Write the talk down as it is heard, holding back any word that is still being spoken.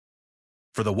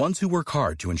For the ones who work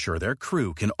hard to ensure their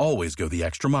crew can always go the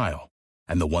extra mile,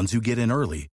 and the ones who get in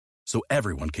early so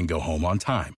everyone can go home on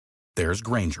time, there's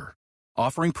Grainger,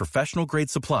 offering professional-grade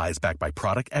supplies backed by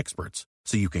product experts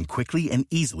so you can quickly and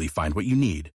easily find what you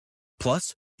need.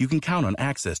 Plus, you can count on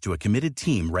access to a committed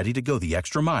team ready to go the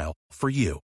extra mile for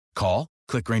you. Call,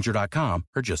 click Grainger.com,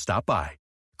 or just stop by.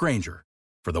 Grainger,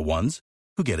 for the ones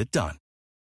who get it done.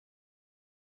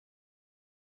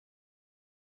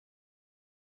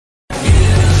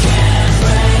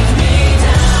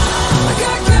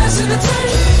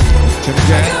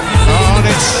 And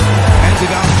it's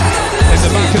ended up in the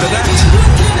back of the net,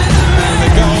 and the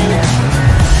goal,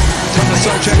 Thomas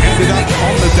Solchek ended up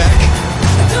on the deck,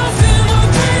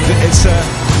 and it's a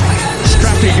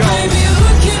scrappy goal,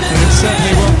 and it's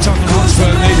certainly what Tottenham Hotspur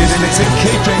needed, and it's in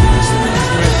keeping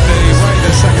with the way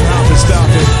the second half has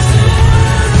started.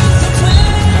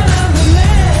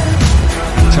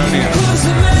 Antonio,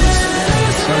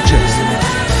 Solchek,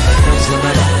 comes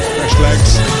Lamella, fresh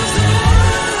legs.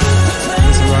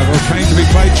 Kane to be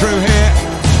played through here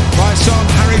by Son.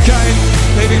 Harry Kane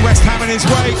leaving West Ham in his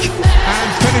wake and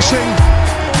finishing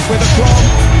with a plum.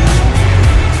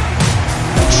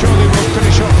 Surely will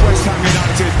finish off West Ham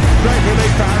United. Great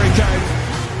relief for Harry Kane.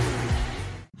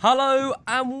 Hello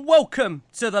and welcome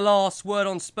to the Last Word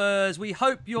on Spurs. We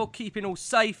hope you're keeping all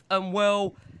safe and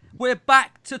well. We're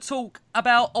back to talk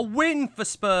about a win for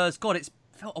Spurs. God, it's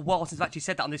felt a while since I've actually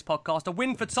said that on this podcast. A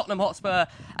win for Tottenham Hotspur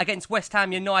against West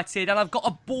Ham United, and I've got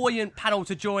a buoyant panel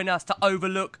to join us to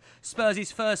overlook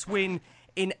Spurs' first win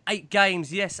in 8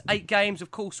 games. Yes, 8 games. Of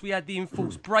course, we had the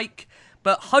enforced break,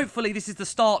 but hopefully this is the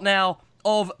start now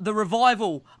of the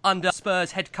revival under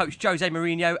Spurs head coach Jose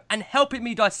Mourinho, and helping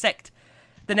me dissect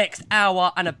the next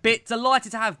hour and a bit.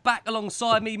 Delighted to have back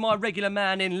alongside me my regular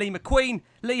man in Lee McQueen.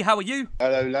 Lee, how are you?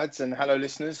 Hello, lads, and hello,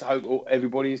 listeners. I hope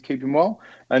everybody is keeping well,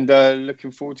 and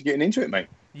looking forward to getting into it, mate.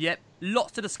 Yep,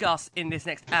 lots to discuss in this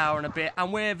next hour and a bit,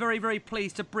 and we're very, very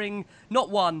pleased to bring not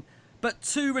one, but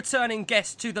 2 returning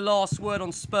guests to the Last Word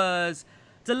on Spurs.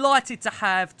 Delighted to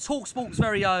have TalkSport's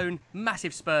very own,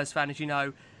 massive Spurs fan, as you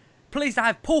know. Pleased to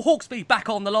have Paul Hawksby back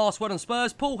on the Last Word on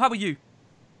Spurs. Paul, how are you?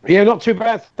 Yeah, not too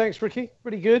bad. Thanks, Ricky.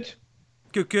 Pretty good.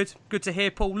 Good. Good to hear,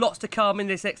 Paul. Lots to come in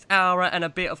this next hour and a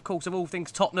bit, of course, of all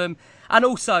things Tottenham. And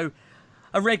also,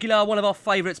 a regular, one of our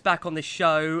favourites back on this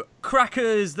show,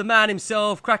 Crackers, the man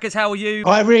himself. Crackers, how are you?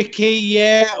 Hi, Ricky.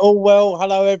 Yeah, all well.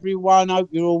 Hello, everyone. Hope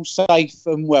you're all safe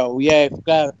and well. Yeah,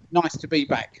 nice to be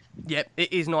back. Yep,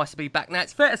 it is nice to be back. Now,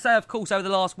 it's fair to say, of course, over the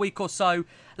last week or so,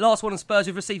 Last One on Spurs,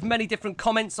 we've received many different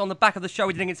comments on the back of the show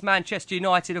we did against Manchester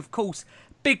United. Of course,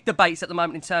 big debates at the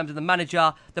moment in terms of the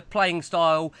manager, the playing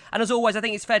style. And as always, I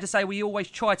think it's fair to say we always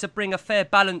try to bring a fair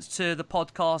balance to the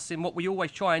podcast in what we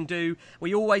always try and do.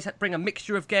 We always bring a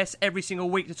mixture of guests every single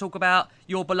week to talk about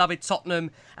your beloved Tottenham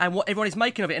and what everyone is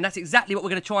making of it. And that's exactly what we're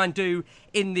going to try and do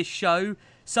in this show.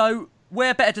 So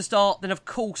where better to start than, of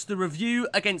course, the review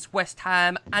against West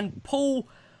Ham. And Paul,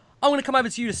 I'm going to come over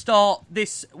to you to start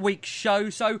this week's show.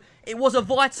 So it was a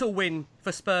vital win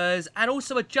for Spurs and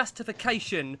also a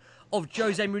justification of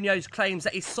Jose Mourinho's claims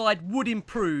that his side would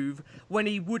improve when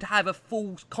he would have a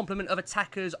full complement of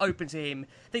attackers open to him.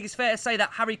 I think it's fair to say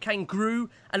that Harry Kane grew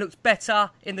and looked better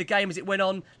in the game as it went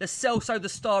on. The Celso the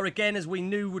star again, as we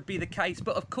knew would be the case.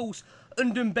 But of course,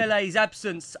 Ndombele's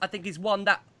absence, I think, is one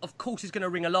that, of course, is going to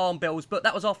ring alarm bells. But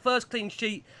that was our first clean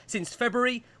sheet since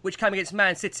February, which came against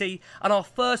Man City, and our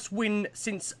first win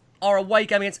since our away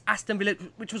game against Aston Villa,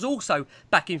 which was also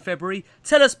back in February.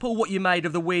 Tell us, Paul, what you made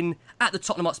of the win at the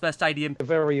Tottenham Hotspur Stadium. A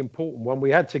very important one.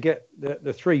 We had to get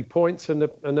the 3 points, and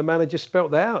the manager spelt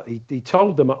that out. He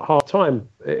told them at half-time,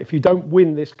 if you don't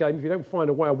win this game, if you don't find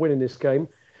a way of winning this game,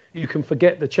 you can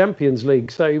forget the Champions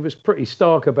League. So he was pretty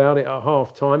stark about it at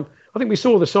half-time. I think we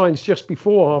saw the signs just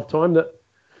before half-time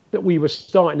that we were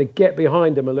starting to get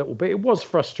behind them a little bit. It was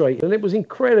frustrating, and it was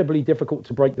incredibly difficult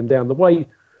to break them down. The way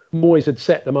Moyes had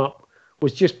set them up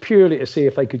was just purely to see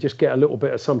if they could just get a little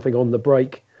bit of something on the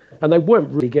break. And they weren't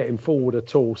really getting forward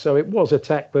at all. So it was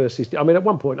attack versus... I mean, at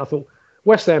one point I thought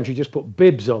West Ham should just put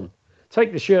bibs on.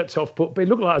 Take the shirts off, it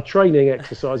looked like a training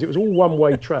exercise. It was all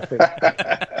one-way traffic.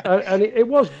 And it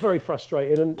was very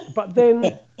frustrating. But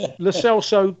then Lo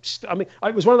Celso... I mean,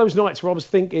 it was one of those nights where I was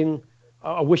thinking,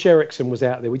 I wish Eriksen was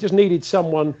out there. We just needed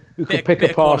someone who could pick a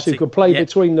pass, quality, who could play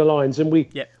between the lines. And we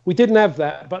didn't have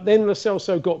that. But then Lo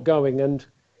Celso got going, and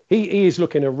he is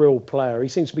looking a real player. He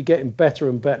seems to be getting better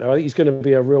and better. I think he's going to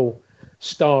be a real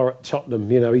star at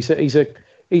Tottenham. You know,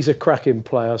 he's a cracking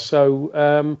player.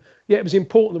 So, it was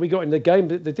important that we got in the game.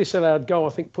 The disallowed goal, I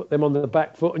think, put them on the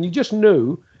back foot. And you just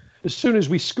knew as soon as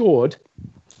we scored,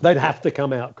 they'd have to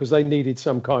come out because they needed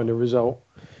some kind of result.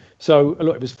 So,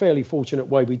 look, it was fairly fortunate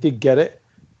way we did get it.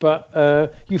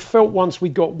 But you felt once we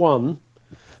got one,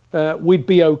 we'd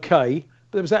be okay.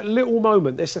 But there was that little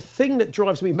moment. There's a thing that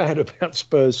drives me mad about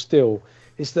Spurs still,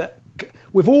 is that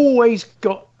we've always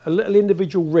got a little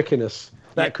individual rickiness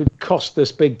that could cost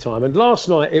us big time. And last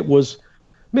night it was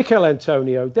Mikel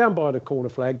Antonio down by the corner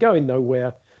flag, going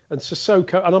nowhere. And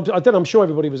Sissoko, and I'm sure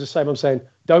everybody was the same. I'm saying,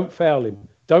 don't foul him.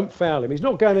 Don't foul him. He's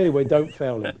not going anywhere. Don't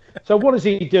foul him. So what does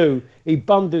he do? He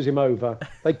bundles him over.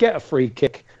 They get a free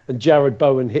kick, and Jared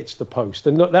Bowen hits the post.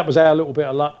 And that was our little bit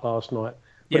of luck last night.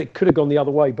 But it could have gone the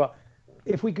other way. But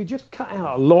if we could just cut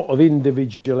out a lot of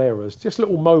individual errors, just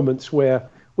little moments where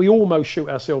we almost shoot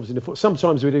ourselves in the foot.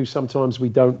 Sometimes we do, sometimes we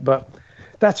don't. But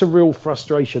that's a real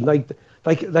frustration. They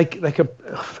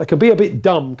can be a bit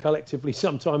dumb collectively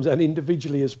sometimes and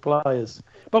individually as players.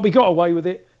 But we got away with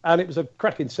it, and it was a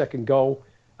cracking second goal.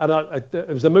 And it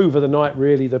was the move of the night,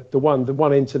 really, the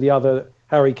one end to the other.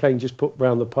 Harry Kane just put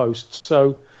round the post.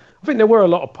 So I think there were a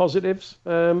lot of positives.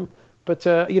 But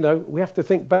we have to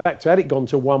think back to, had it gone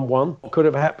to 1-1, could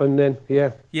have happened then,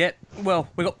 yeah. Yeah, well,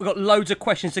 we've got loads of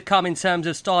questions to come in terms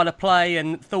of style of play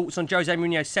and thoughts on Jose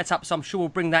Mourinho's setup, so I'm sure we'll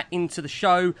bring that into the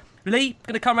show. Lee,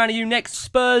 going to come around to you next.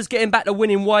 Spurs getting back to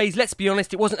winning ways. Let's be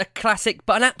honest, it wasn't a classic,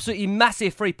 but an absolutely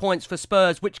massive 3 points for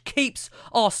Spurs, which keeps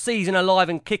our season alive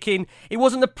and kicking. It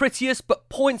wasn't the prettiest, but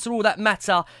points are all that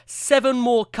matter. 7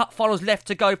 more cup finals left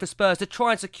to go for Spurs to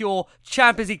try and secure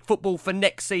Champions League football for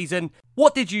next season.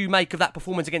 What did you make of that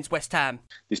performance against West Ham?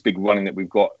 This big running that we've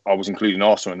got, I was including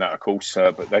Arsenal in that, of course,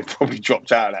 but they've probably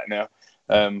dropped out of that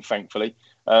now, thankfully.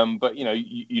 But,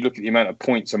 you look at the amount of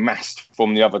points amassed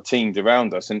from the other teams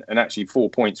around us, and actually 4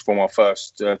 points from our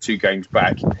first 2 games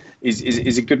back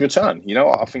is a good return.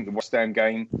 I think the West Ham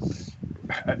game,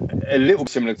 a little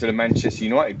similar to the Manchester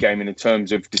United game in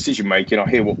terms of decision making. I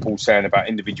hear what Paul's saying about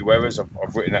individual errors.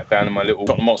 I've written that down in my little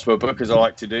Tottenham Hotspur book, as I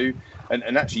like to do.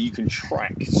 And actually, you can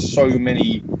track so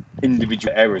many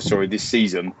individual errors, this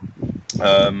season.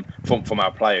 From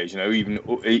our players,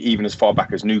 even as far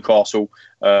back as Newcastle,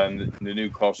 the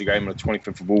Newcastle game on the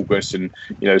 25th of August, and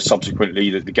subsequently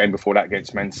the game before that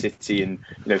against Man City, and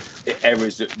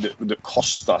errors that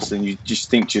cost us, and you just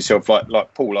think to yourself,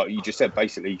 like Paul, like you just said,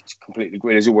 basically completely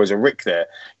agree. There's always a rick there.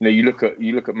 You look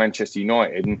at Manchester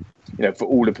United, and for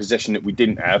all the possession that we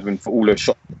didn't have, and for all the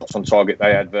shots on target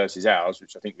they had versus ours,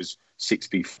 which I think was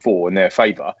 6-4 in their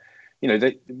favour. We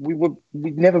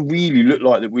never really looked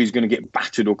like that we was going to get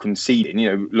battered or conceded.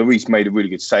 Lloris made a really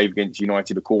good save against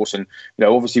United, of course, and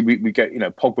obviously we get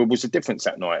Pogba was the difference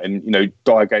that night, and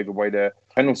Dyer gave away the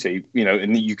penalty.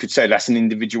 And you could say that's an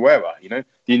individual error. The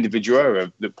individual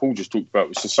error that Paul just talked about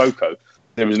was Sissoko.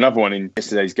 There was another one in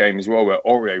yesterday's game as well where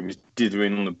Aurier was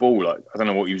dithering on the ball. Like, I don't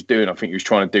know what he was doing. I think he was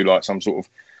trying to do like some sort of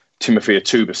Timothy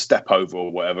Atuba step over or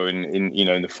whatever in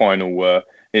the final.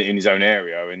 In his own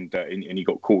area, and he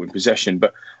got caught in possession.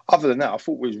 But other than that, I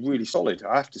thought it was really solid.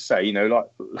 I have to say,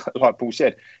 like Paul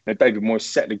said, David Moyes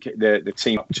set the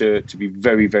team up to be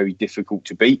very, very difficult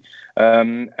to beat.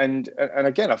 And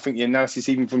again, I think the analysis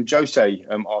even from Jose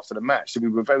after the match, so we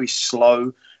were very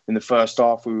slow in the first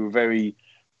half. We were very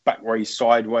backwards,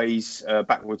 sideways,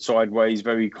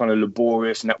 very kind of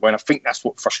laborious in that way. And I think that's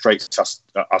what frustrates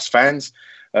us fans.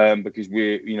 Because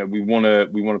we want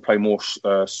to play more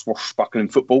swashbuckling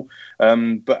football,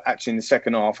 but actually in the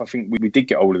second half I think we did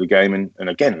get hold of the game, and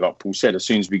again, like Paul said, as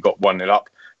soon as we got 1-0 up,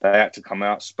 they had to come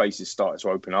out, spaces started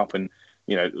to open up, and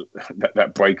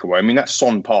that breakaway. I mean, that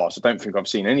Son pass, I don't think I've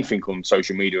seen anything on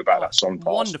social media about that Son pass.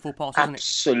 Wonderful pass, wasn't it?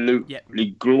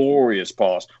 Absolutely glorious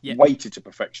pass, weighted to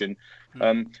perfection.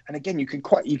 And again, you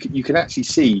can actually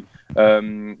see,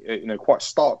 quite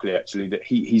starkly actually, that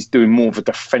he's doing more of a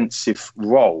defensive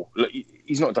role.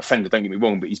 He's not a defender, don't get me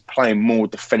wrong, but he's playing more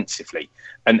defensively.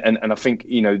 And I think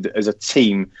as a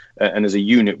team and as a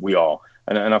unit we are.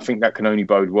 And I think that can only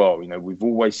bode well. We've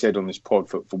always said on this pod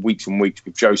for weeks and weeks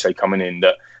with Jose coming in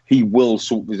that he will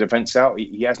sort the defence out.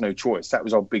 He has no choice. That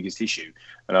was our biggest issue.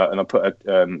 And I put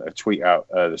a tweet out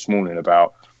this morning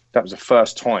about that was the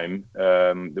first time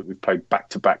that we've played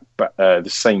back-to-back, the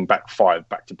same back five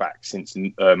back-to-back since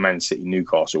Man City,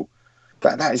 Newcastle.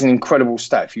 That is an incredible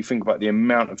stat if you think about the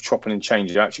amount of chopping and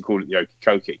changing. I actually call it the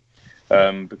okie-dokie.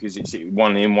 Because it's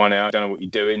 1 in, 1 out. Don't know what you're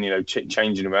doing.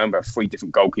 Changing around. About 3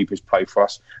 different goalkeepers play for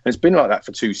us, and it's been like that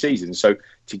for 2 seasons. So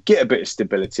to get a bit of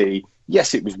stability,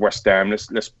 yes, it was West Ham.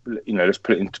 Let's put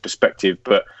it into perspective.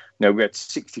 But we had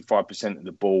 65% of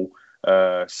the ball,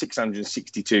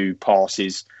 662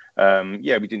 passes. We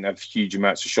didn't have huge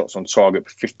amounts of shots on target,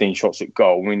 but 15 shots at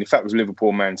goal. I mean, if that was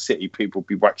Liverpool, Man City, people would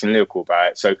be waxing lyrical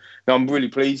about it. So no, I'm really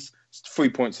pleased. It's 3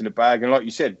 points in the bag, and like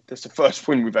you said, that's the first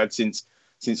win we've had since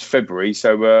since February.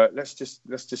 So let's just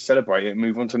celebrate it and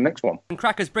move on to the next one. And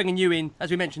Crackers bringing you in,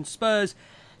 as we mentioned, Spurs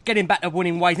getting back to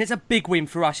winning ways, and it's a big win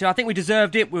for us. I think we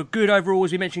deserved it. We were good overall,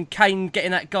 as we mentioned. Kane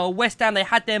getting that goal. West Ham, they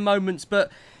had their moments,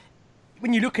 but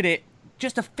when you look at it,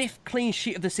 just a 5th clean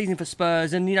sheet of the season for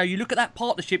Spurs, and you look at that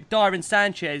partnership, Dyer and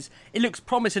Sanchez, it looks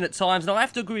promising at times, and I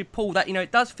have to agree with Paul that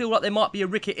it does feel like there might be a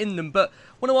ricket in them. But I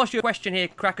want to ask you a question here,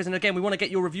 Crackers, and again we want to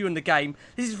get your review on the game.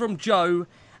 This is from Joe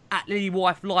at Lily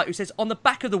Wife Light, who says, on the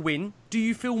back of the win, do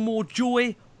you feel more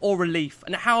joy or relief?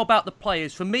 And how about the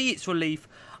players? For me, it's relief,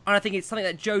 and I think it's something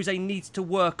that Jose needs to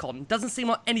work on. Doesn't seem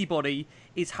like anybody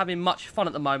is having much fun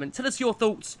at the moment. Tell us your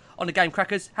thoughts on the game,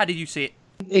 Crackers. How did you see it?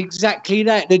 Exactly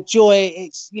that. The joy.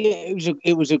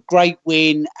 It was a great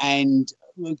win, and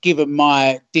given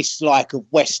my dislike of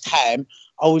West Ham,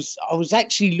 I was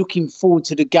actually looking forward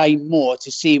to the game more,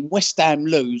 to seeing West Ham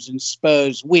lose and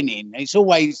Spurs winning. It's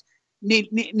always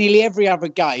nearly every other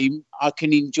game I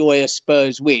can enjoy a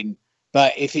Spurs win,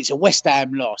 but if it's a West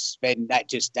Ham loss, then that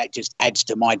just adds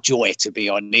to my joy, to be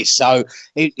honest. So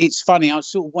it's funny. I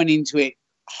sort of went into it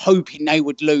hoping they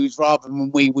would lose rather than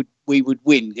we would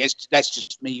win. That's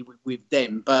just me with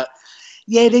them. But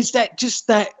yeah, there's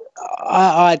that.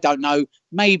 I don't know.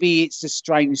 Maybe it's the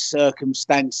strange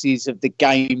circumstances of the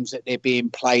games that they're being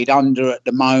played under at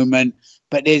the moment.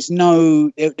 But there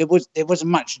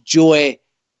wasn't much joy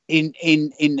in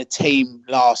the team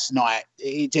last night.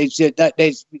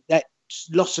 There's that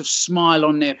loss of smile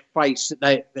on their face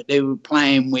that they were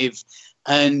playing with,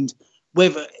 and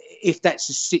if that's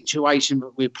the situation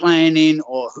that we're playing in,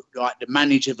 or like the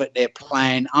manager that they're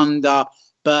playing under.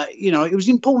 But it was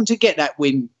important to get that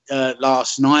win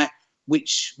last night,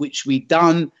 which we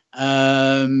done.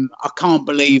 I can't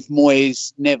believe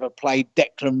Moyes never played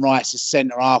Declan Rice as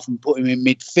centre half and put him in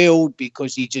midfield,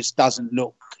 because he just doesn't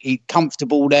look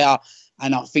comfortable there,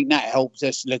 and I think that helps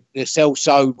us. The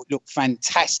Celso looked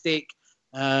fantastic,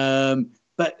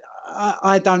 but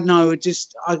I don't know.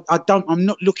 I'm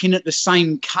not looking at the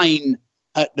same Kane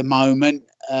at the moment.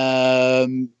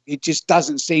 It just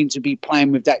doesn't seem to be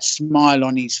playing with that smile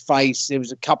on his face. There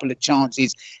was a couple of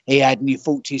chances he had, and you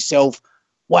thought to yourself,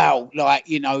 wow,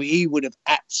 he would have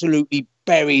absolutely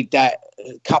buried that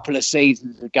a couple of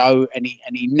seasons ago, and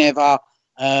he never.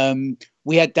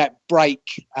 We had that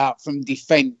break out from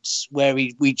defence where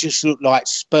we just looked like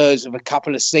Spurs of a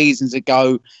couple of seasons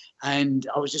ago, and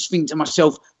I was just thinking to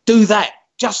myself, do that.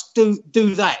 Just do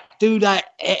that. Do that.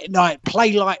 Like,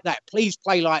 play like that. Please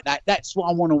play like that. That's what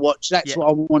I want to watch. That's what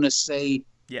I want to see.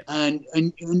 Yep. And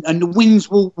the wins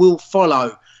will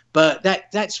follow. But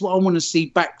that's what I want to see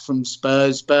back from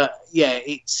Spurs. But yeah,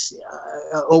 it's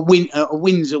a win. A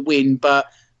win's a win. But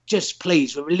just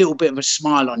please, with a little bit of a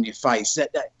smile on your face.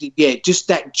 Just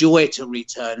that joy to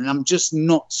return. And I'm just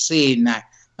not seeing that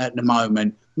at the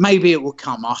moment. Maybe it will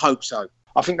come. I hope so.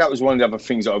 I think that was one of the other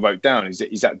things that I wrote down is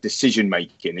that decision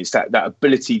making, is that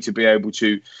ability to be able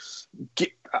to get.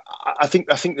 I think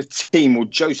the team, or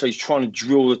Jose, is trying to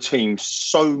drill the team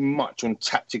so much on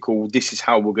tactical. This is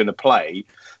how we're going to play,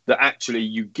 that actually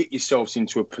you get yourselves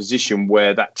into a position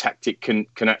where that tactic can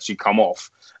actually come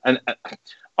off. And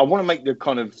I want to make the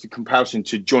kind of comparison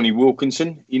to Johnny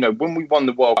Wilkinson. When we won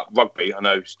the World Cup Rugby, I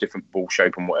know it's different ball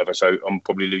shape and whatever, so I'm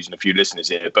probably losing a few listeners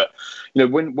here. But,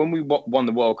 when we won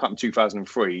the World Cup in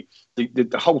 2003,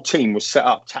 the whole team was set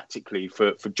up tactically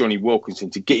for Johnny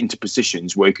Wilkinson to get into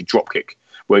positions where he could drop kick,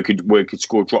 where he could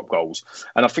score drop goals.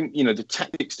 And I think, the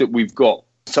tactics that we've got,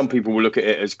 some people will look at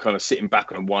it as kind of sitting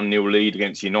back on a 1-0 lead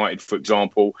against United, for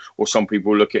example, or some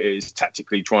people look at it as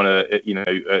tactically trying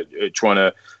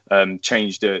to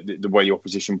change the way the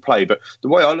opposition play. But the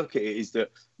way I look at it is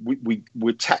that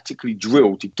we're tactically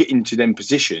drilled to get into them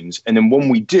positions, and then when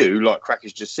we do, like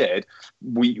Crackers just said,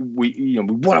 we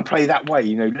want to play that way.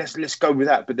 Let's go with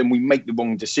that. But then we make the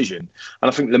wrong decision,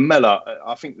 and I think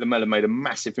Lamella made a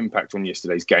massive impact on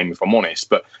yesterday's game, if I'm honest.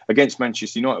 But against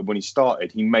Manchester United, when he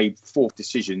started, he made 4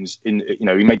 decisions. He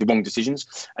made the wrong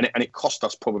decisions, and it cost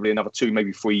us probably another 2,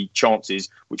 maybe 3 chances,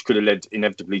 which could have led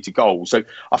inevitably to goals. So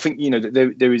I think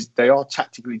that they are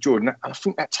tactically drilled, and I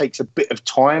think that takes a bit of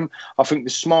time. I think the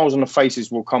smiles on the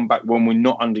faces will come back when we're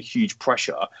not under huge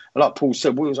pressure. And like Paul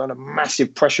said, we was under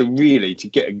massive pressure really to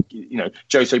get,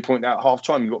 Jose pointed out half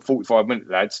time, you've got 45 minutes,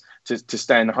 lads, to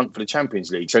stay in the hunt for the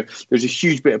Champions League. So there's a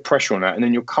huge bit of pressure on that. And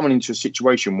then you're coming into a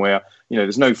situation where,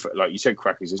 there's no, like you said,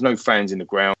 Crackers, there's no fans in the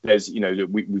ground. There's,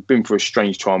 we've been through a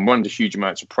strange time. We're under huge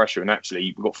amounts of pressure, and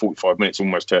actually we've got 45 minutes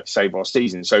almost to save our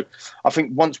season. So I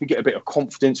think once we get a bit of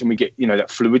confidence and we get, that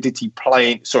fluidity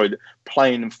playing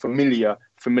and familiar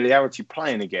familiarity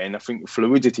playing again, I think the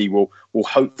fluidity will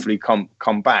hopefully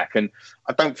come back. And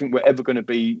I don't think we're ever going to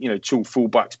be, two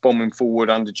fullbacks bombing forward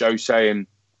under Jose and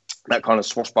that kind of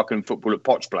swashbuckling football that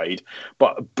Poch played.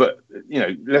 But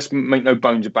let's make no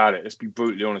bones about it. Let's be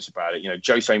brutally honest about it.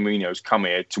 Jose Mourinho's come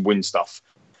here to win stuff.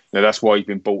 That's why he's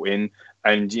been brought in.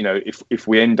 And, if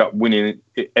we end up winning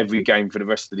every game for the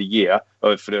rest of the year,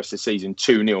 or for the rest of the season,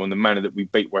 2-0 in the manner that we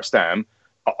beat West Ham,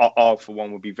 I for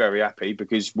one, would be very happy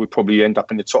because we'd probably end up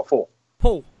in the top 4.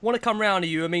 Paul, want to come round to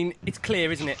you. I mean, it's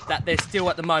clear, isn't it, that there's still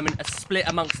at the moment a split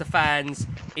amongst the fans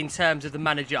in terms of the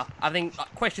manager. I think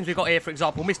questions we've got here, for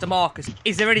example, Mr. Marcus,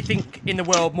 is there anything in the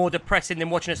world more depressing than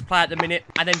watching us play at the minute?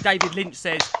 And then David Lynch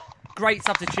says, great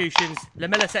substitutions,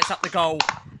 Lamella sets up the goal,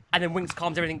 and then Winks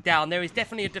calms everything down. There is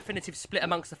definitely a definitive split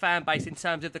amongst the fan base in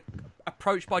terms of the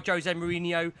approach by Jose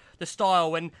Mourinho, the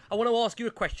style. And I want to ask you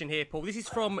a question here, Paul. This is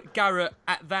from Garrett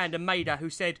at Van der Maida, who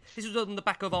said, this was on the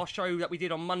back of our show that we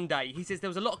did on Monday. He says there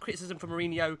was a lot of criticism for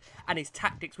Mourinho and his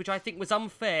tactics, which I think was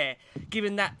unfair,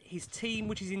 given that his team,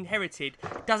 which he's inherited,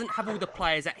 doesn't have all the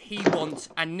players that he wants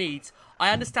and needs.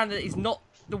 I understand that it's not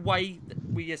the way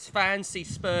that we as fans see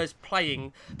Spurs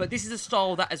playing, but this is a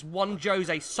style that has won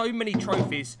Jose so many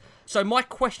trophies. So my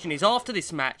question is, after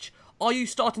this match, are you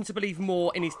starting to believe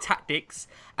more in his tactics,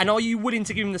 and are you willing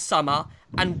to give him the summer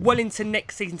and well into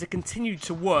next season to continue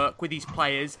to work with these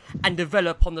players and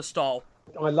develop on the style?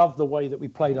 I love the way that we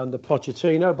played under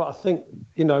Pochettino, but I think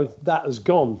that has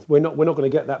gone. We're not going to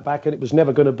get that back, and it was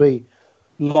never going to be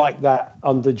like that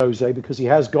under Jose because he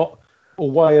has got a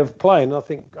way of playing. I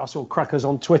think I saw Crackers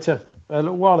on Twitter a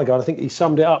little while ago. I think he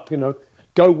summed it up.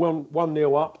 Go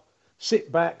 1-0 up,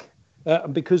 sit back,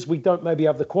 and because we don't maybe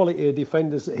have the quality of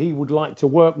defenders that he would like to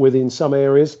work with in some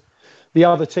areas, the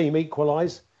other team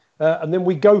equalise, and then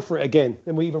we go for it again.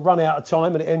 Then we either run out of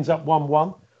time and it ends up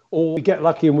 1-1, or we get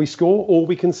lucky and we score, or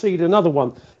we concede another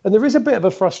one. And there is a bit of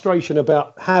a frustration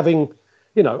about having,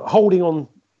 holding on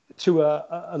to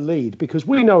a lead, because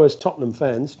we know as Tottenham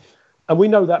fans, and we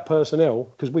know that personnel,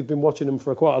 because we've been watching them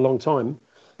for quite a long time,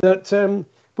 that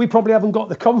we probably haven't got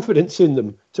the confidence in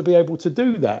them to be able to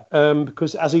do that.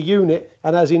 Because as a unit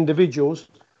and as individuals,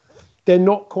 they're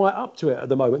not quite up to it at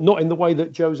the moment. Not in the way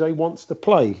that Jose wants to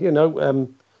play.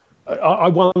 I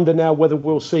wonder now whether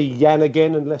we'll see Jan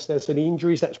again, unless there's any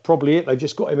injuries. That's probably it. They've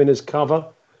just got him in as cover.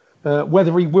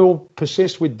 Whether he will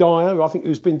persist with Dyer, I think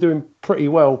who's been doing pretty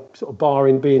well, sort of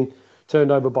barring being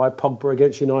turned over by Pogba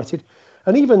against United.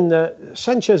 And even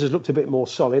Sanchez has looked a bit more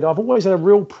solid. I've always had a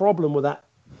real problem with that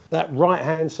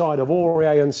right-hand side of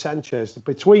Aurier and Sanchez.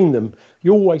 Between them,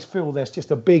 you always feel there's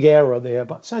just a big error there.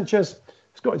 But Sanchez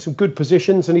has got in some good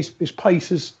positions and his pace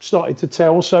has started to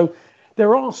tell. So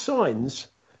there are signs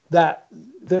that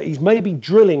he's maybe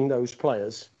drilling those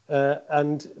players.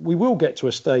 And we will get to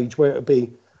a stage where it'll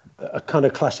be a kind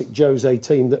of classic Jose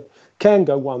team that can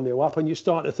go 1-0 up. And you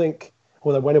start to think,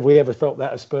 although when have we ever felt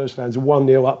that as Spurs fans,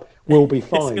 1-0 up will be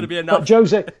fine. It's going to be enough. But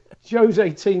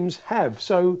Jose teams have.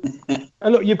 So,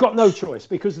 look, you've got no choice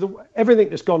because everything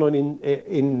that's gone on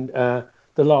in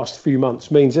the last few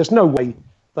months means there's no way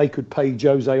they could pay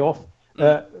Jose off.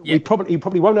 He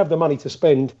probably won't have the money to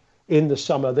spend in the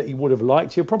summer that he would have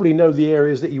liked. He'll probably know the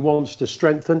areas that he wants to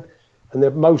strengthen, and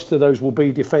that most of those will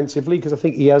be defensively because I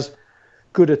think he has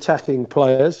good attacking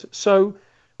players. So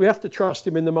we have to trust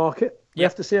him in the market. You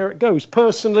have to see how it goes.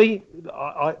 Personally,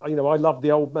 I love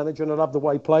the old manager and I love the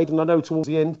way he played. And I know towards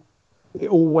the end, it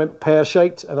all went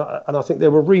pear-shaped. And I think there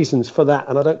were reasons for that.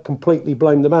 And I don't completely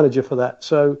blame the manager for that.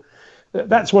 So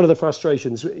that's one of the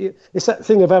frustrations. It's that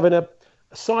thing of having a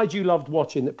side you loved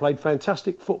watching that played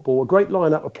fantastic football, a great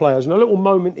lineup of players, and a little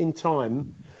moment in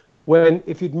time when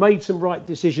if you'd made some right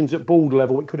decisions at board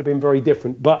level, it could have been very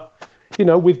different. But,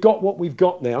 we've got what we've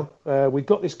got now. We've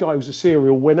got this guy who's a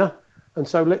serial winner. And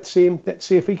so let's see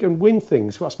if he can win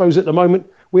things. Well, I suppose at the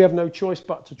moment we have no choice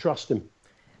but to trust him.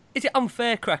 Is it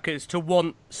unfair, Crackers, to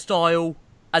want style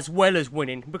as well as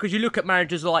winning? Because you look at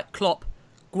managers like Klopp,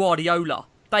 Guardiola,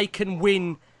 they can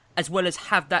win as well as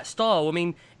have that style. I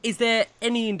mean, is there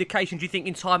any indication, do you think,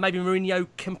 in time maybe Mourinho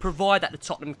can provide that to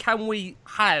Tottenham? Can we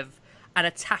have an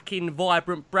attacking,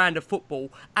 vibrant brand of football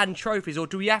and trophies, or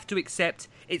do we have to accept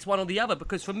it's one or the other?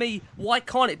 Because for me, why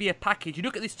can't it be a package? You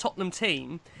look at this Tottenham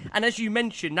team, and as you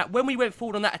mentioned, that when we went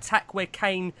forward on that attack where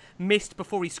Kane missed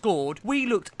before he scored, we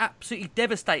looked absolutely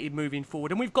devastated moving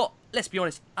forward, and we've got, let's be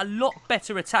honest, a lot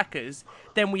better attackers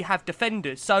than we have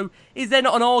defenders. So is there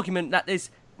not an argument that there's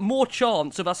more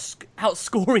chance of us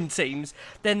outscoring teams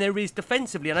than there is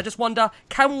defensively? And I just wonder,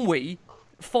 can we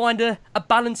find a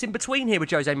balance in between here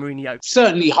with Jose Mourinho?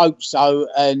 Certainly hope so.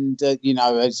 And,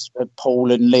 as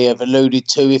Paul and Lee have alluded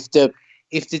to, if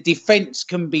if the defence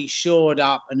can be shored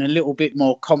up and a little bit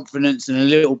more confidence and a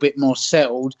little bit more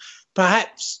settled,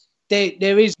 perhaps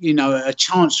there is, a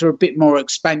chance for a bit more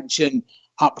expansion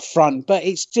up front. But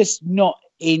it's just not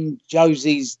in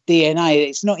Jose's DNA.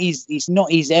 It's not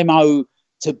his MO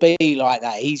to be like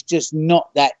that. He's just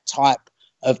not that type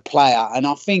of player. And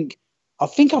I think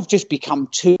I've just become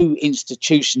too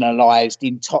institutionalised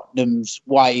in Tottenham's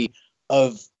way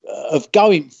of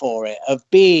going for it, of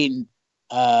being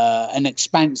an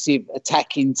expansive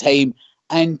attacking team,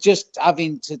 and just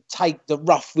having to take the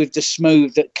rough with the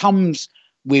smooth that comes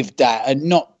with that, and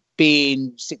not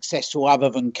being successful other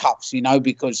than cups,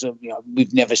 because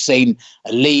we've never seen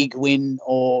a league win,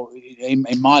 or in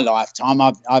my lifetime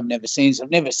I've never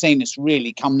seen us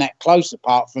really come that close,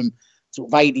 apart from sort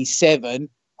of 87.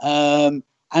 And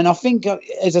I think,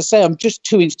 as I say, I'm just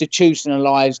too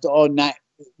institutionalised on that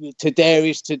to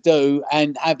Darius to do,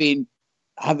 and having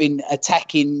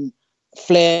attacking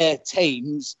flair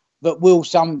teams that will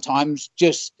sometimes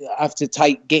just have to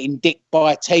take getting dicked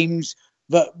by teams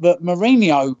that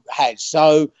Mourinho has.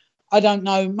 So I don't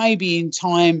know, maybe in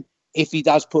time, if he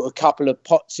does put a couple of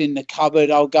pots in the cupboard,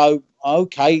 I'll go,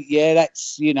 okay, yeah,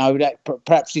 that's, that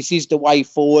perhaps this is the way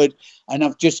forward. And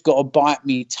I've just got to bite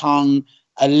my tongue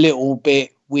a little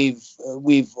bit with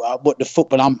what the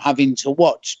football I'm having to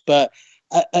watch. But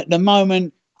at the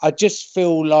moment, I just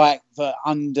feel like that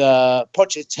under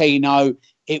Pochettino,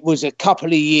 it was a couple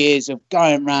of years of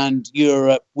going around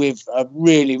Europe with a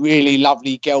really, really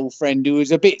lovely girlfriend who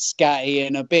was a bit scatty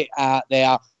and a bit out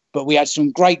there. But we had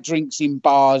some great drinks in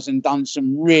bars and done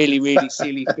some really, really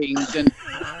silly things. And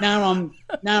now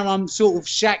I'm sort of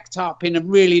shacked up in a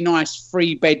really nice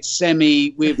 3-bed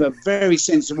semi with a very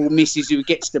sensible missus who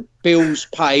gets the bills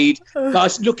paid. But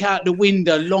I look out the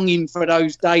window longing for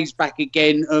those days back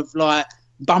again of like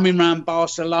bumming around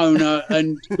Barcelona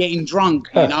and getting drunk.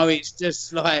 It's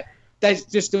just like, that's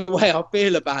just the way I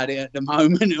feel about it at the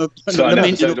moment. So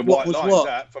what was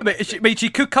what. I mean, she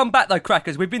could come back though,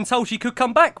 Crackers. We've been told she could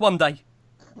come back one day.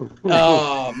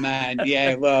 Oh man,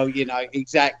 yeah. Well,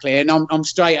 exactly. And I'm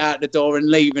straight out the door and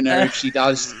leaving her if she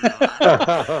does.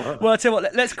 Well, I tell you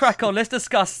what, let's crack on. Let's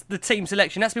discuss the team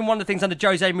selection. That's been one of the things under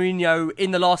Jose Mourinho in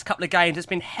the last couple of games. It's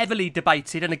been heavily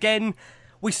debated, and again,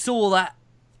 we saw that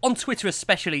on Twitter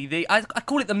especially, I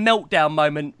call it the meltdown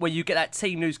moment, where you get that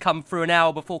team news come through an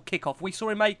hour before kickoff. We saw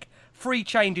him make 3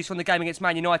 changes from the game against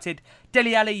Man United.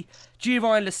 Dele Alli,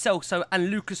 Giovanni Lo Celso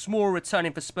and Lucas Moura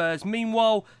returning for Spurs.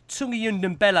 Meanwhile, Tungi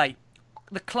Ndombele,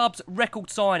 the club's record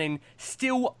signing,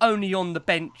 still only on the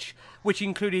bench, which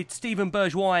included Steven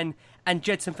Bergwijn and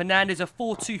Jedson Fernandez. A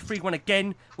 4-2-3-1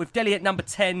 again, with Dele at number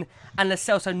 10 and Lo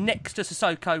Celso next to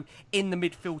Sissoko in the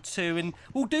midfield too. And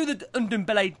we'll do the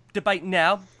Ndombele debate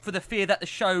now, for the fear that the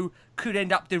show could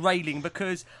end up derailing,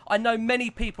 because I know many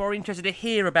people are interested to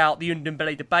hear about the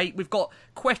Ndombele debate. We've got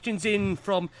questions in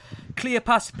from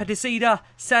Cleopas Pedicida,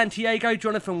 Santiago,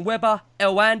 Jonathan Webber,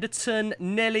 El Anderton,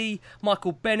 Nelly,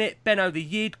 Michael Bennett, Benno the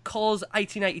Yid, Cos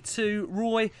 1882,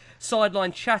 Roy,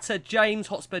 Sideline Chatter, James,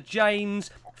 Hotspur James,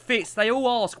 Fitz. They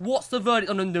all ask, what's the verdict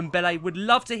on Ndombele? Would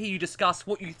love to hear you discuss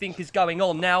what you think is going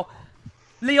on. Now,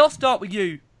 Lee, I'll start with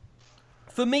you.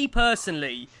 For me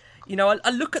personally, I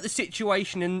look at the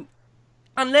situation, and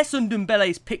unless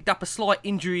Ndombele's picked up a slight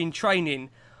injury in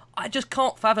training, I just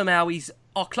can't fathom how he's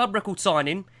our club record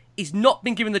signing. He's not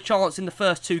been given the chance in the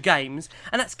first 2 games,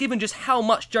 and that's given just how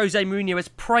much Jose Mourinho has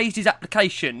praised his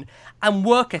application and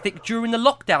work ethic during the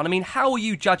lockdown. I mean, how are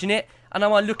you judging it? And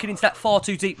am I looking into that far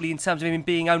too deeply in terms of him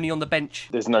being only on the bench?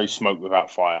 There's no smoke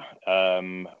without fire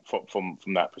from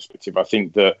that perspective. I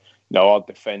think that I'll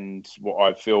defend what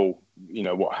I feel,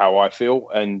 how I feel,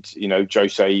 and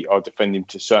Jose, I'll defend him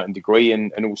to a certain degree,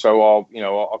 and also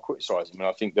I'll criticise him. And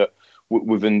I think that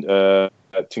within Tunga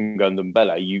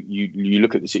Ndombele, you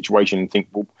look at the situation and think,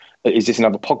 well, is this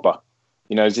another Pogba?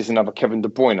 Is this another Kevin De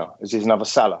Bruyne? Is this another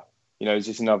Salah? Is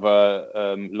this another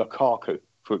Lukaku,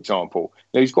 for example?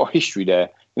 He's got history there.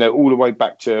 All the way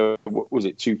back to, what was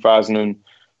it,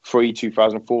 2003,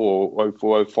 2004,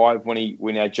 04, 05, when he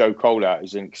had Joe Cole out.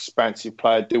 He's an expansive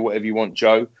player. Do whatever you want,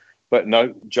 Joe. But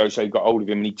no, Jose got hold of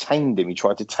him and he tamed him. He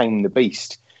tried to tame the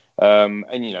beast. And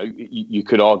you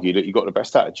could argue that he got the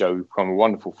best out of Joe, become a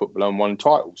wonderful footballer and won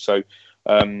titles. So,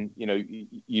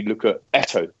 you look at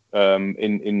Eto'o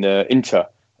in the Inter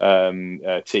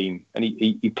team, and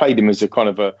he played him as a kind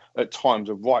of at times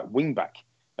a right wing back,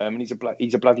 and he's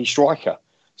a bloody striker.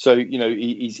 So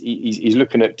he's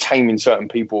looking at taming certain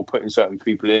people, putting certain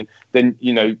people in. Then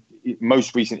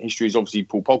most recent history is obviously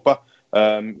Paul Pogba.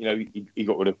 He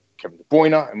got rid of Kevin De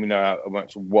Bruyne, and we know how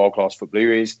much a world-class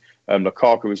footballer he is.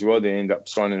 Lukaku as well. They ended up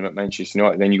signing him at Manchester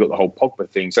United. Then you got the whole Pogba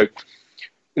thing. So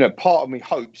part of me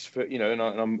hopes for, and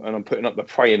I'm putting up the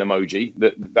praying emoji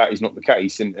that is not the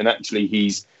case, and actually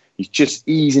he's just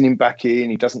easing him back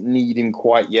in. He doesn't need him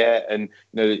quite yet, and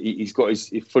he's got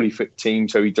his fully fit team,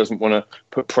 so he doesn't want to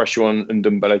put pressure on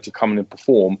Ndombele to come in and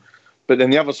perform. But then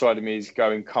the other side of me is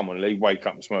going, come on, Lee, wake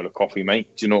up and smell the coffee,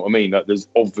 mate. Do you know what I mean? Like, there's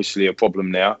obviously a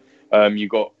problem now.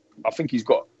 I think he's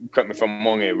got, correct me if I'm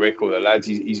wrong here, Rick, or the lads,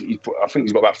 I think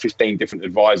he's got about 15 different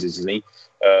advisors, isn't he?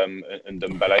 And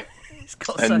Ndombele.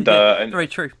 Very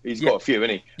true. He's got a few,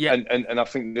 isn't he? Yeah. And I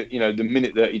think that, the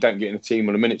minute that he don't get in the team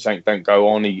or the minute something don't go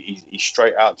on, he's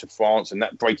straight out to France. And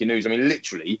that breaking news, I mean,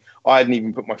 literally, I hadn't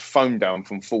even put my phone down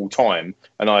from full time.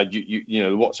 And I, the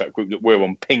WhatsApp group that we're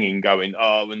on pinging going,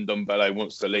 and Ndombele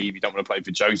wants to leave. You don't want to play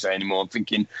for Jose anymore. I'm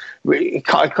thinking,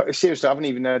 seriously, I haven't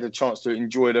even had a chance to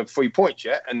enjoy the 3 points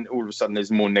yet. And all of a sudden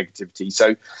there's more negativity.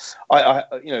 So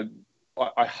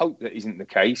I hope that isn't the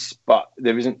case, but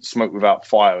there isn't smoke without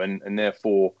fire, and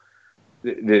therefore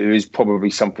there is probably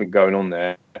something going on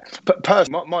there. But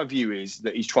personally, my view is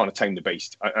that he's trying to tame the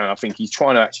beast, and I think he's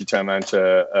trying to actually turn around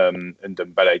to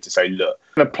Ndombele to say, look,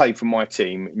 I'm going to play for my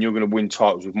team, and you're going to win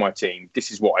titles with my team.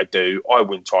 This is what I do. I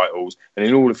win titles, and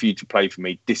in order for you to play for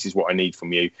me, this is what I need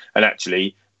from you. And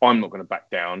actually, I'm not going to back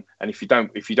down. And if you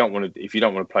don't want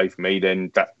to play for me,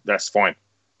 then that's fine.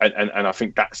 And I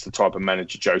think that's the type of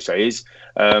manager Jose is.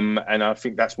 And I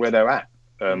think that's where they're at.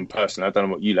 Personally, I don't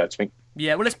know what you lads think.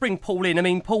 Yeah, well, let's bring Paul in. I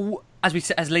mean, Paul,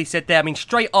 as Lee said there, I mean,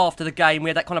 straight after the game, we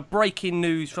had that kind of breaking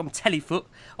news from Telefoot,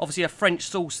 obviously a French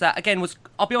source that, again,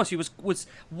 I'll be honest with you, was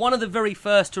one of the very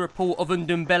first to report of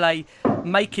Ndombele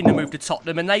making the move to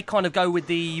Tottenham. And they kind of go with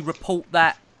the report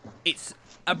that it's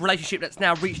a relationship that's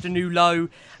now reached a new low.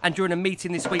 And during a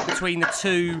meeting this week between the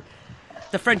two,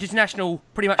 the French international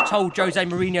pretty much told Jose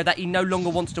Mourinho that he no longer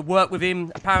wants to work with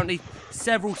him. Apparently,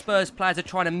 several Spurs players are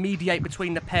trying to mediate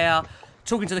between the pair,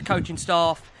 talking to the coaching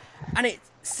staff. And it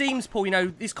seems, Paul,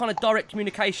 this kind of direct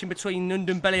communication between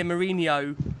Ndombele and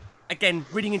Mourinho, again,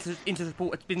 reading into the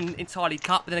report, it's been entirely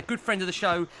cut. But then a good friend of the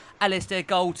show, Alistair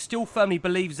Gold, still firmly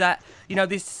believes that,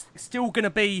 this is still going to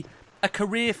be a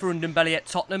career for Ndombele at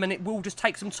Tottenham, and it will just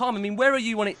take some time. I mean, where are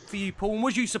you on it for you, Paul? And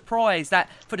was you surprised that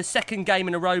for the second game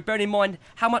in a row, bearing in mind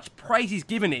how much praise he's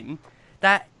given him,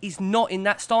 that he's not in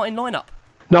that starting lineup?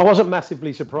 No, I wasn't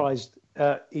massively surprised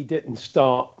he didn't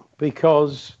start,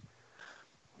 because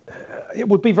it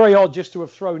would be very odd just to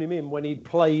have thrown him in when he'd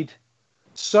played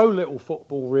so little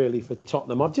football, really, for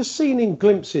Tottenham. I've just seen in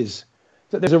glimpses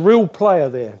that there's a real player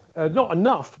there. Not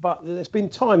enough, but there's been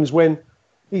times when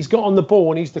he's got on the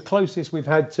ball and he's the closest we've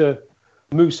had to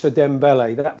Moussa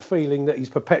Dembele, that feeling that he's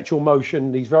perpetual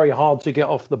motion, he's very hard to get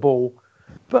off the ball.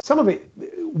 But some of it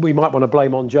we might want to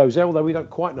blame on Jose, although we don't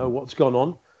quite know what's gone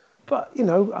on. But,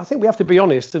 I think we have to be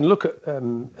honest and look at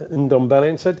Ndombele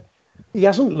and said, he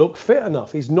hasn't looked fit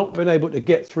enough. He's not been able to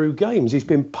get through games. He's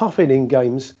been puffing in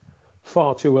games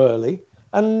far too early.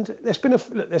 And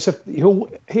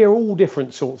you'll hear all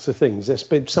different sorts of things. There's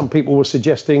been some people were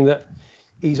suggesting that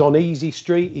he's on easy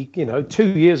street. 2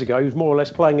 years ago, he was more or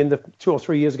less playing 2 or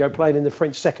 3 years ago, playing in the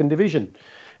French second division.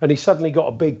 And he's suddenly got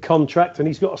a big contract and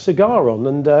he's got a cigar on.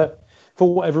 And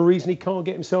for whatever reason, he can't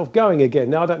get himself going again.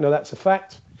 Now, I don't know that's a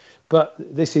fact, but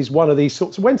this is one of these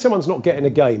sorts. When someone's not getting a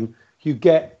game, you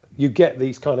get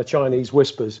these kind of Chinese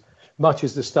whispers, much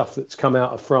as the stuff that's come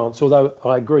out of France. Although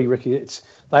I agree, Ricky,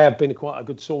 they have been quite a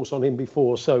good source on him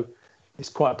before. So it's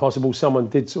quite possible someone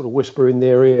did sort of whisper in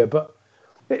their ear. But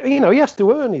he has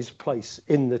to earn his place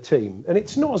in the team. And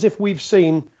it's not as if we've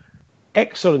seen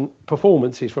excellent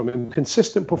performances from him,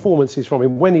 consistent performances from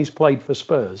him when he's played for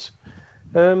Spurs.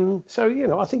 So,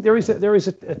 I think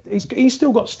he's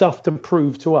still got stuff to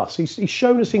prove to us. He's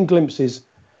shown us in glimpses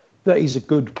that he's a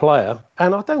good player.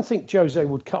 And I don't think Jose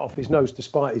would cut off his nose to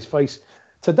spite his face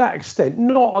to that extent.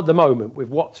 Not at the moment with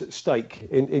what's at stake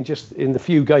in the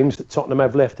few games that Tottenham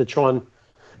have left to try and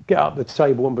get up the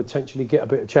table and potentially get a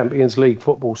bit of Champions League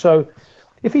football. So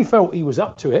if he felt he was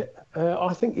up to it,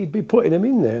 I think he'd be putting him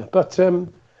in there. But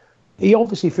he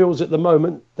obviously feels at the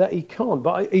moment that he can't.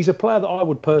 But he's a player that I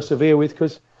would persevere with,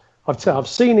 because I've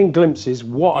seen in glimpses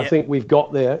what I think we've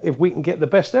got there if we can get the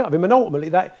best out of him. And ultimately,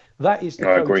 that is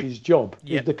the coach's job.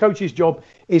 Yep. The coach's job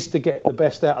is to get the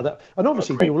best out of that. And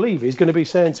obviously, Neil Levy is going to be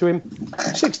saying to him,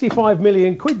 65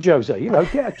 million quid, Jose,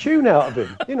 get a tune out of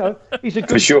him. He's a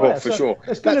good player. For sure.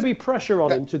 There's going to be pressure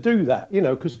on him to do that,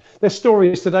 because there's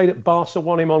stories today that Barca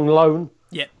want him on loan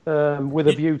with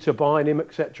a view to buying him,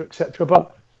 etc., etc.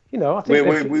 But, I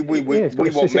think we want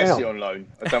Messi on loan,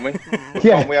 don't we? We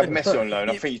have Messi on loan.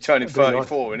 I think he's turning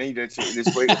 34, and he did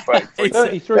this week.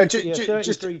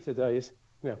 33 today is.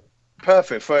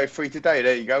 Perfect. 33 today.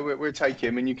 There you go. We'll take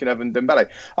him and you can have Ndombele.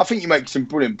 I think you make some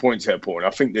brilliant points here, Paul. And I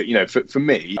think that, for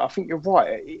me, I think you're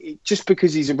right. Just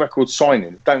because he's a record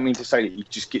signing, don't mean to say that he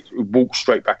just walks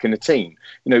straight back in the team.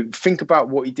 Think about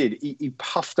what he did. He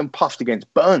puffed and puffed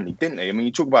against Burnley, didn't he? I mean,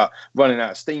 you talk about running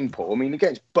out of steam, Paul. I mean,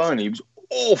 against Burnley, he was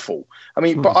awful. I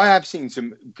mean, but I have seen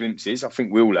some glimpses. I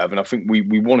think we all have. And I think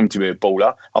we want him to be a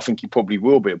baller. I think he probably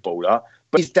will be a baller.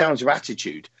 But it's down to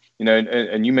attitude.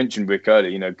 And you mentioned Rick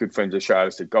earlier, good friends of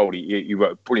Alistair Goldie, you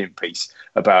wrote a brilliant piece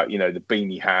about, the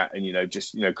beanie hat and,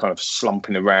 just, kind of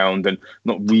slumping around and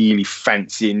not really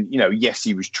fancying, yes,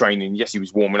 he was training, yes, he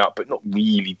was warming up, but not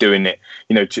really doing it,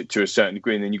 to a certain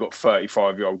degree. And then you've got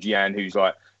 35-year-old Jan who's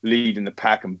like leading the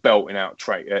pack and belting out,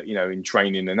 in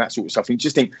training and that sort of stuff. And you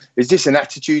just think, is this an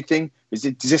attitude thing? Does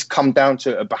this come down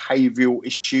to a behavioural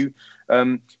issue? I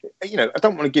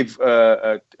don't want to give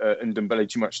Ndombele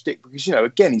too much stick because,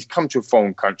 again, he's come to a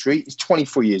foreign country. He's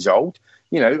 24 years old.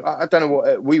 I don't know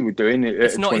what we were doing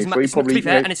at 23. Probably, to be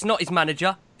fair, and it's not his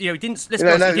manager. He didn't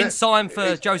sign for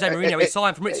Jose Mourinho. He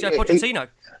signed for Mauricio Pochettino.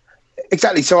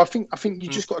 Exactly. So I think you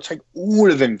just got to take all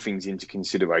of them things into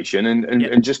consideration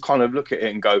and just kind of look at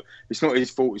it and go, it's not his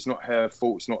fault, it's not her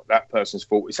fault, it's not that person's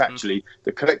fault. It's actually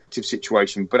the collective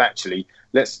situation. But actually,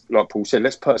 like Paul said,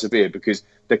 let's persevere because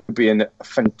there could be a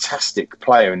fantastic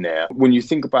player in there. When you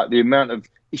think about the amount of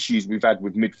issues we've had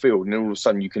with midfield, and all of a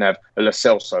sudden you can have a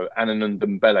Celso and an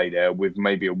Ndombele there with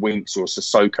maybe a Winks or a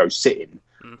Sissoko sitting.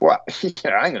 Well,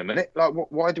 hang on a minute. Like,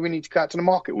 why do we need to go out to the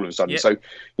market all of a sudden? So,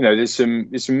 there's some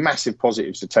massive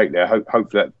positives to take there.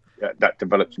 Hope that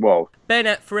develops well.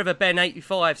 Ben Forever Ben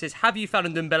 85 says, "Have you found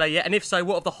Ndombele yet? And if so,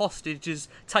 what have the hostages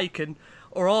taken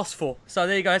or asked for?" So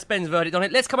there you go. That's Ben's verdict on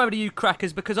it. Let's come over to you,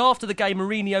 Crackers, because after the game,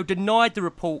 Mourinho denied the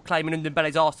report claiming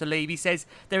Ndombele's asked to leave. He says,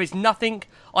 "There is nothing.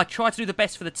 I try to do the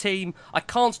best for the team. I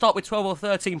can't start with 12 or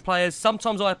 13 players.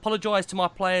 Sometimes I apologise to my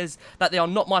players that they are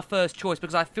not my first choice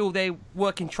because I feel their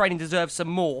work in training deserves some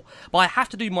more. But I have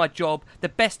to do my job the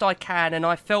best I can, and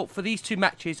I felt for these 2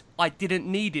 matches I didn't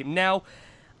need him." Now,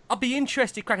 I'd be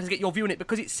interested, Crackers, to get your view on it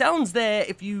because it sounds there,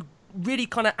 if you really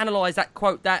kind of analyse that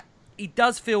quote, that he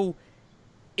does feel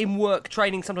in work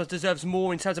training sometimes deserves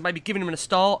more in terms of maybe giving him a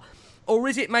start. Or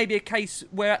is it maybe a case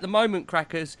where at the moment,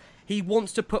 Crackers, he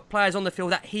wants to put players on the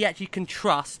field that he actually can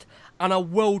trust and are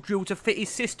well drilled to fit his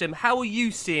system? How are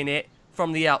you seeing it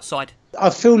from the outside? I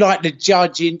feel like the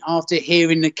judging after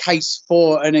hearing the case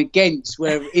for and against,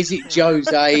 where is it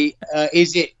Jose,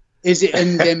 is it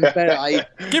Ndombele?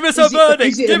 Give us a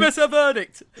verdict. Give us a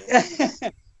verdict.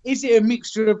 Is it a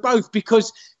mixture of both?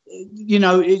 Because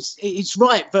it's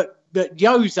right, but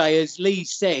Jose, as Lee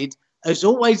said, has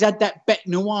always had that bête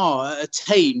noire at a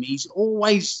team. He's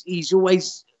always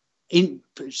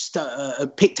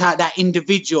picked out that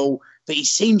individual that he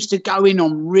seems to go in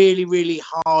on really, really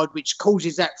hard, which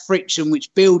causes that friction,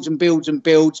 which builds and builds and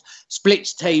builds,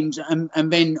 splits teams,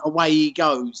 and then away he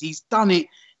goes. He's done it.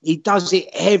 He does it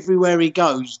everywhere he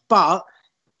goes. But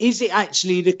is it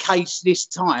actually the case this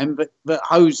time that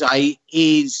Jose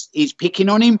is picking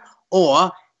on him,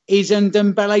 or is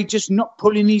Ndombele just not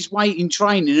pulling his weight in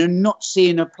training and not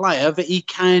seeing a player that he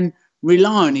can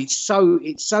rely on? It's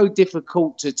so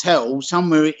difficult to tell.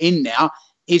 Somewhere in there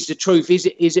is the truth. Is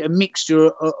it a mixture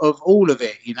of all of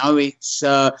it? It's.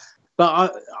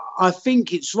 But I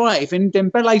think it's right. If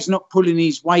Ndombele's not pulling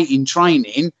his weight in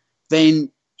training,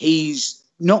 then he's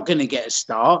not going to get a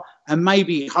start. And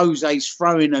maybe Jose's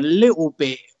throwing a little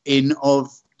bit in of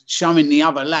showing the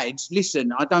other lads,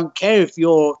 listen, I don't care if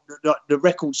you're the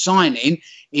record signing.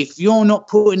 If you're not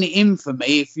putting it in for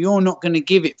me, if you're not going to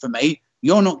give it for me,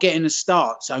 you're not getting a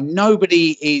start. So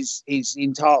nobody is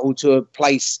entitled to a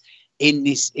place in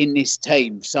this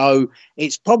team. So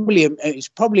it's probably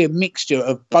a mixture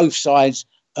of both sides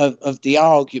of the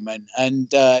argument. And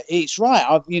it's right.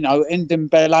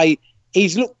 Ndombele,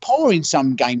 he's looked poor in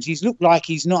some games. He's looked like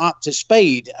he's not up to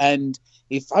speed. And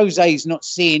if Jose's not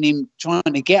seeing him trying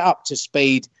to get up to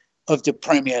speed of the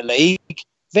Premier League,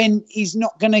 then he's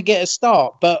not going to get a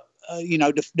start. But,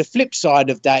 the flip side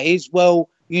of that is,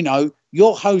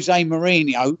 you're Jose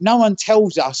Mourinho. No one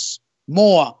tells us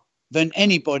more than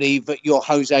anybody that you're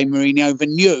Jose Mourinho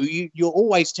than you. You're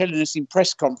always telling us in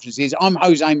press conferences, I'm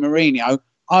Jose Mourinho.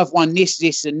 I've won this,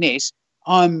 this and this.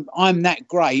 I'm that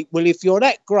great. Well, if you're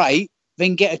that great,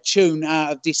 then get a tune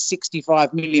out of this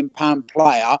 £65 million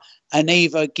player and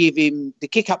either give him the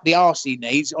kick up the arse he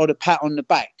needs or the pat on the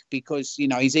back, because,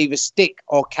 he's either stick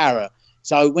or carrot.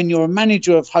 So when you're a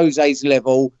manager of Jose's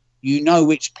level, you know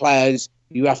which players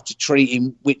you have to treat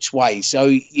him which way. So,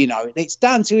 it's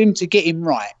down to him to get him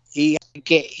right. He has to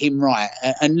get him right,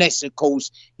 unless, of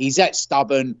course, he's that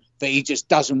stubborn but he just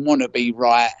doesn't want to be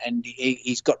right, and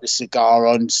he's got the cigar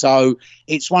on. So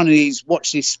it's one of these,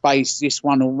 watch this space, this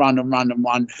one will run and run and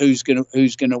run. Who's gonna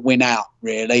win out,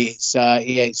 really? It's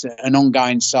an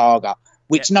ongoing saga,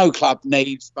 which no club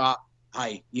needs, but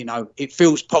hey, it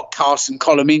fills podcasts and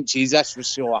column inches, that's for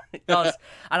sure. It does.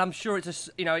 And I'm sure it's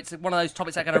one of those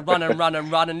topics that are going to run and run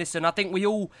and run. And listen, I think we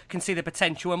all can see the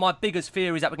potential. And my biggest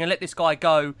fear is that we're going to let this guy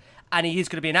go, and he is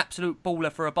going to be an absolute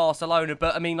baller for a Barcelona.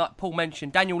 But I mean, like Paul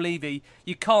mentioned, Daniel Levy,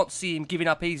 you can't see him giving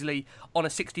up easily on a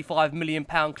 £65 million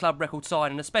club record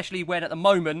sign. And especially when at the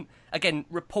moment, again,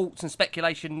 reports and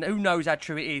speculation, who knows how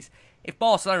true it is. If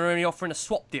Barcelona are only offering a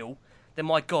swap deal, then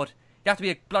my God, you have to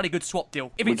be a bloody good swap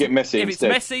deal. If it's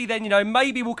Messi, then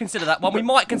maybe we'll consider that one. We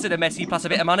might consider Messi plus a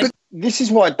bit of money. But this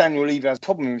is why Daniel Levy has a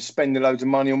problem with spending loads of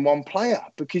money on one player,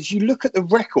 because you look at the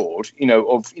record,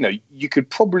 you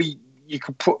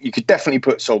could definitely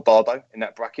put Soldado in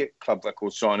that bracket, club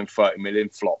record signing, 30 million,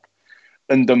 flop.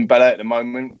 And Dembele at the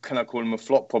moment, can I call him a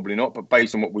flop? Probably not. But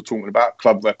based on what we're talking about,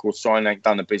 club record sign, ain't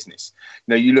done a business.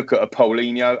 You look at a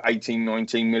Paulinho, 18,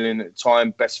 19 million at the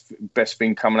time, best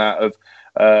thing coming out of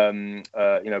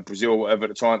Brazil, whatever at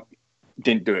the time,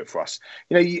 didn't do it for us.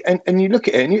 And you look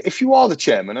at it, and if you are the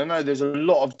chairman, I know there's a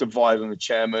lot of divide on the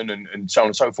chairman and so on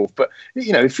and so forth. But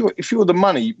if you're the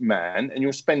money man and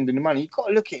you're spending the money, you've got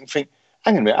to look at it and think,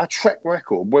 hang on a minute, our track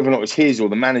record, whether or not it's his or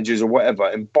the managers or whatever,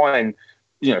 and buying,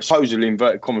 supposedly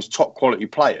inverted commas, top quality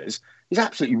players is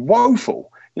absolutely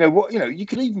woeful. You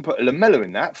could even put a Lamella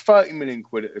in that, 30 million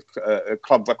quid at a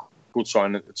club record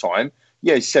sign at the time.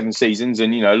 Yeah, 7 seasons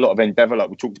and, a lot of endeavour like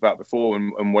we talked about before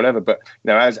and whatever. But,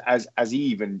 as he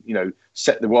even,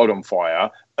 set the world on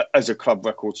fire as a club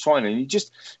record signing, you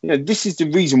just, this is the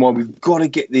reason why we've got to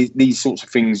get these sorts of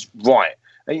things right.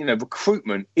 And,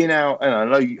 recruitment in our,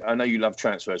 and I know you love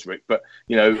transfers, Rick, but,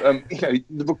 the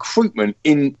recruitment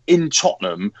in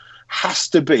Tottenham has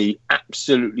to be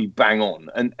absolutely bang on.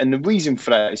 And the reason for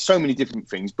that is so many different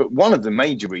things. But one of the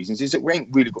major reasons is that we ain't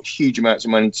really got huge amounts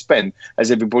of money to spend,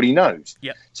 as everybody knows.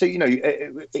 Yeah. So,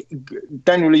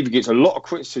 Daniel Levy gets a lot of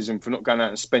criticism for not going out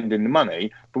and spending the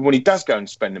money. But when he does go and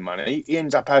spend the money, he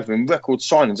ends up having record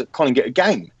signings that can't get a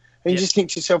game. And you just think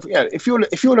to yourself, if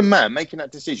you're the man making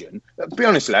that decision, be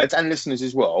honest, lads, and listeners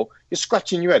as well, you're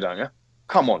scratching your head, aren't you?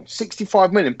 Come on,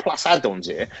 65 million plus add-ons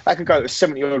here. That could go to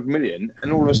 70-odd million,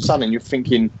 and all of a sudden you're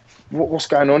thinking, what's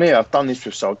going on here? I've done this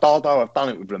with Soldado, I've done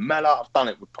it with Lamella, I've done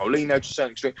it with Paulinho to a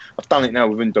certain extent, I've done it now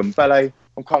with Ndombele.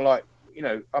 I'm kind of like,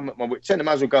 I'm at my wit's end. I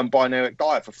might as well go and buy an Eric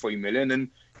Dyer for 3 million and,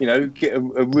 get a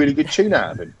really good tune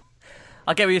out of him.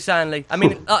 I get what you're saying, Lee. I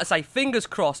mean, like I say, fingers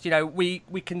crossed, we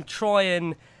can try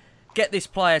and get this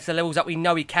player to the levels that we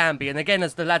know he can be. And again,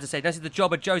 as the lads have said, this is the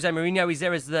job of Jose Mourinho. He's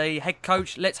there as the head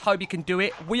coach. Let's hope he can do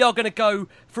it. We are going to go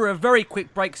for a very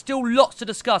quick break. Still lots to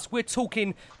discuss. We're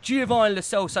talking Giovanni Lo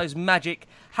Celso's magic,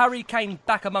 Harry Kane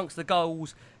back amongst the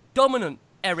goals, dominant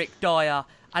Eric Dyer,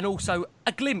 and also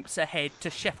a glimpse ahead to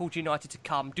Sheffield United to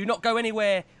come. Do not go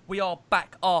anywhere. We are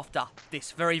back after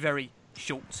this very, very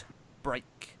short break.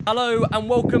 Hello and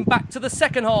welcome back to the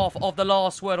second half of The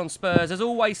Last Word on Spurs. As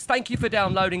always, thank you for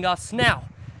downloading us. Now,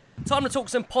 time to talk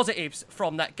some positives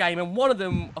from that game, and one of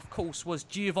them, of course, was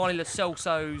Giovanni Lo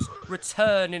Celso's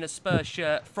return in a Spurs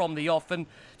shirt from the off. And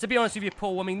to be honest with you,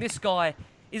 Paul, I mean, this guy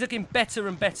is looking better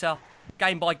and better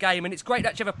game by game, and it's great to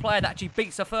actually have a player that actually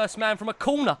beats the first man from a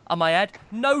corner, I may add.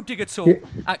 No dig at all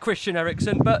at Christian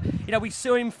Eriksen, but we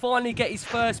saw him finally get his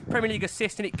first Premier League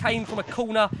assist, and it came from a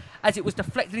corner as it was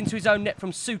deflected into his own net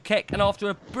from Sukek, and after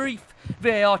a brief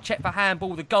VAR check for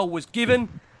handball, the goal was given.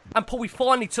 And Paul, we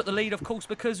finally took the lead, of course,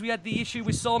 because we had the issue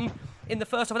with Son in the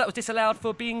first half. That was disallowed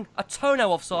for being a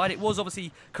toenail offside. It was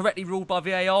obviously correctly ruled by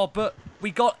VAR, but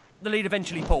we got the lead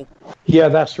eventually, Paul. Yeah,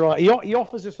 that's right. He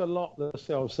offers us a lot,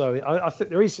 so I think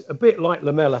there is a bit like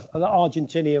Lamella, the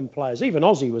Argentinian players. Even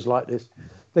Ozzy was like this.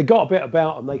 They got a bit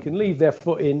about them. They can leave their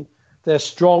foot in. They're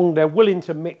strong. They're willing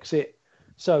to mix it.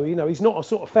 So, he's not a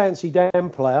sort of fancy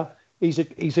damn player. He's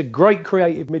a great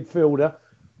creative midfielder.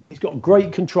 He's got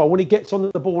great control. When he gets on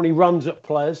the ball and he runs at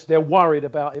players, they're worried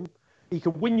about him. He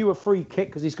can win you a free kick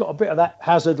because he's got a bit of that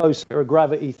hazard, low center of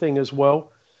gravity thing as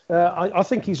well. I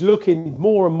think he's looking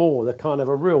more and more the kind of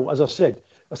a real, as I said,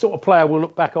 a sort of player we'll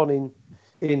look back on in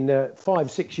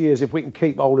 5-6 years if we can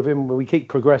keep hold of him, when we keep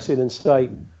progressing and say,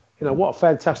 what a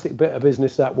fantastic bit of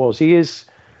business that was. He is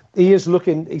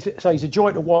looking. He's a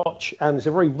joy to watch, and he's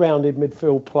a very rounded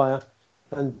midfield player.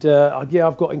 And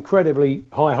I've got incredibly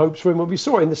high hopes for him. When we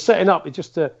saw it in the setting up, it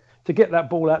just to get that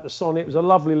ball out to Son, it was a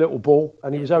lovely little ball,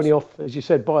 and he was only off, as you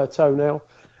said, by a toenail.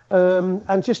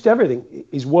 And just everything,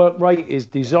 his work rate, his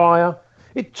desire.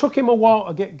 It took him a while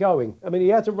to get going. I mean, he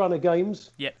had to run of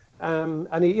games. Yep.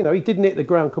 And he didn't hit the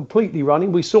ground completely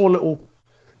running. We saw little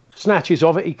snatches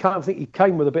of it. I think he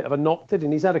came with a bit of a knock,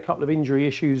 and he's had a couple of injury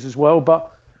issues as well.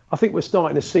 But I think we're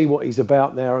starting to see what he's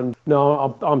about now. And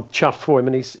no, I'm chuffed for him,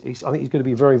 and I think he's going to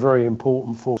be very, very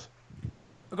important for us.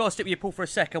 I've got to stick with you, Paul, for a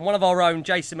second. One of our own,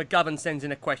 Jason McGovern, sends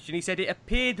in a question. He said it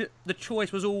appeared the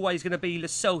choice was always going to be Lo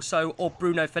Celso or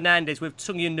Bruno Fernandes, with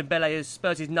Tungi Ndombele as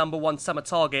Spurs' number one summer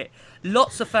target.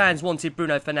 Lots of fans wanted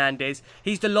Bruno Fernandes.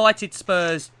 He's delighted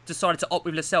Spurs decided to opt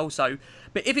with Lo Celso.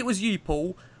 But if it was you,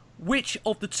 Paul, which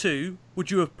of the two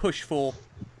would you have pushed for,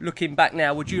 looking back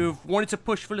now? Would you have wanted to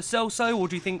push for Lo Celso, or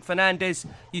do you think Fernandes,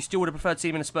 you still would have preferred to see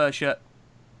him in a Spurs shirt?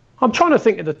 I'm trying to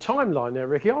think of the timeline there,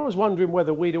 Ricky. I was wondering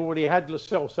whether we'd already had Lo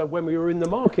Celso when we were in the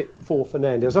market for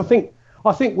Fernandes.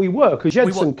 I think we were, because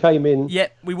Jedson came in. Yeah,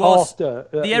 we was. After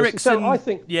the Eriksen. So I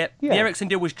think, the Eriksen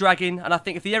deal was dragging, and I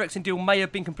think if the Eriksen deal may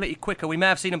have been completely quicker, we may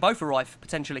have seen them both arrive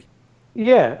potentially.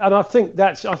 Yeah, and I think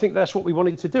that's what we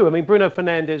wanted to do. I mean, Bruno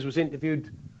Fernandes was interviewed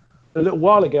a little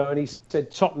while ago, and he said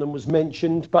Tottenham was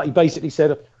mentioned, but he basically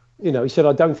said, he said,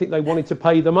 I don't think they wanted to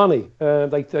pay the money. So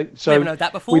never know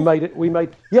that before. We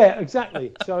made, yeah,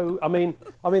 exactly. So I mean,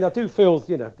 I do feel,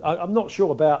 I'm not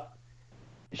sure about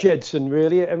Jedson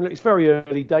really. I mean, it's very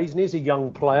early days, and he's a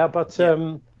young player, but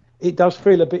it does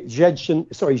feel a bit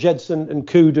Jedson and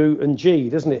Kudu and G,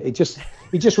 doesn't it?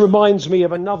 It just reminds me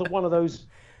of another one of those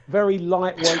very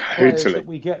lightweight players that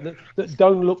we get that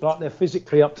don't look like they're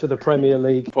physically up to the Premier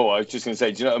League. Paul, I was just going to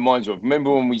say, do you know what it reminds me of?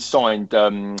 Remember when we signed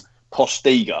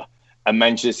Postiga and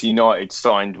Manchester United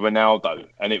signed Ronaldo,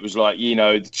 and it was like,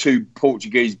 the two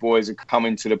Portuguese boys have come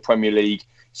into the Premier League.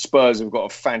 Spurs have got a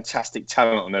fantastic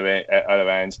talent on their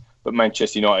hands, but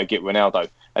Manchester United get Ronaldo.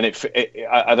 And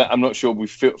I'm not sure,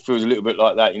 feels a little bit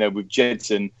like that, with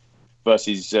Jedson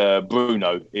versus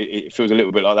Bruno. It feels a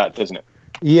little bit like that, doesn't it?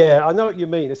 Yeah, I know what you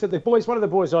mean. I said one of the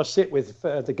boys I sit with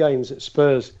at the games at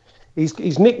Spurs,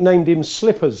 he's nicknamed him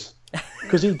Slippers,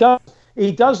 because he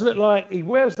does look like he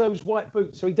wears those white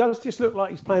boots, so he does just look like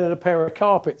he's playing in a pair of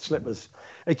carpet slippers.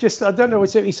 I don't know,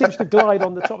 he seems to glide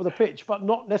on the top of the pitch, but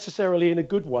not necessarily in a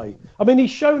good way. I mean,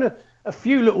 he's shown a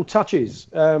few little touches,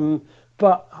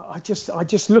 but I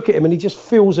just look at him and he just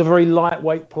feels a very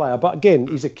lightweight player. But again,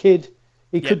 he's a kid.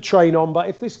 He could train on, but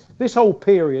if this whole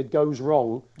period goes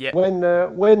wrong, when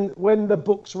the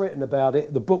book's written about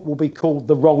it, the book will be called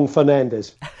The Wrong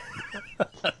Fernandes.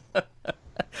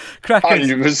 Crackers.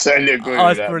 100% agree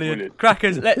with that. Brilliant.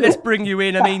 Crackers, let's bring you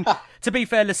in. I mean, to be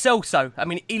fair, Lo Celso,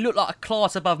 he looked like a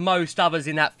class above most others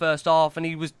in that first half, and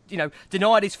he was,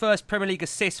 denied his first Premier League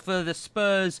assist for the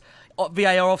Spurs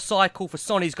VAR offside call for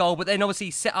Sonny's goal, but then obviously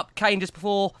he set up Kane just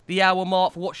before the hour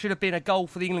mark for what should have been a goal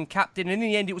for the England captain, and in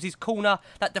the end it was his corner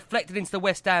that deflected into the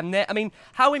West Ham net. I mean,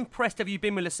 how impressed have you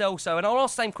been with Lo Celso? And I'll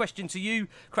ask the same question to you,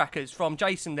 Crackers, from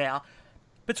Jason there.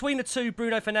 Between the two,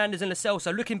 Bruno Fernandes and Lo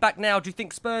Celso, looking back now, do you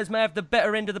think Spurs may have the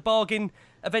better end of the bargain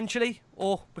eventually?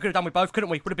 Or we could have done with both, couldn't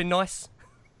we? Would have been nice.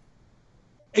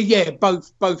 Yeah,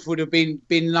 both would have been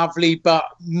lovely, but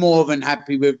more than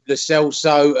happy with Lo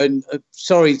Celso. And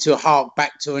sorry to hark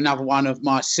back to another one of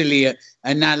my silly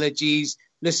analogies.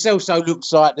 Lo Celso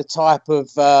looks like the type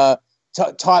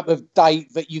of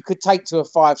date that you could take to a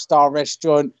 5-star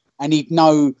restaurant, and he'd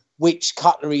know which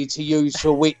cutlery to use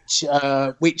for which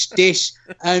dish,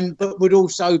 but would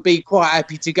also be quite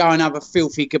happy to go and have a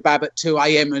filthy kebab at 2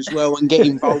 a.m. as well and get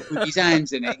involved with his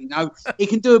hands in it. He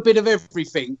can do a bit of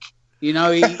everything. He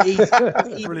looks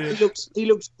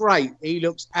great. He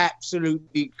looks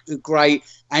absolutely great,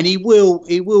 and he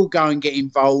will go and get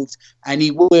involved, and he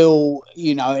will,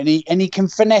 and he can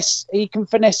finesse. He can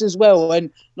finesse as well. And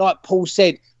like Paul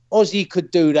said, Ozzy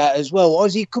could do that as well.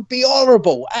 Ozzy could be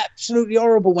horrible, absolutely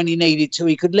horrible when he needed to.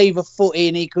 He could leave a foot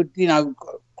in. He could,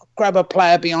 grab a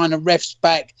player behind a ref's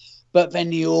back. But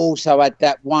then he also had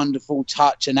that wonderful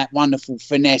touch and that wonderful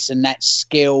finesse and that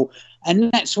skill. And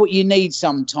that's what you need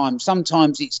sometimes.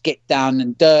 Sometimes it's get down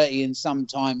and dirty, and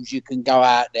sometimes you can go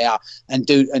out there and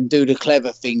do the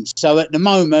clever things. So at the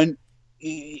moment,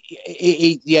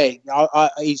 he's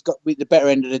got the better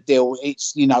end of the deal.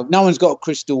 It's no one's got a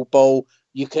crystal ball.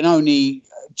 You can only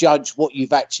judge what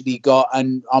you've actually got,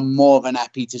 and I'm more than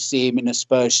happy to see him in a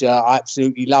Spurs shirt. I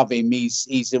absolutely love him.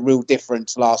 He's a real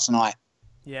difference last night.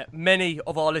 Yeah, many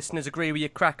of our listeners agree with you,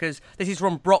 Crackers. This is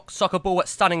from Brock Soccer Ball at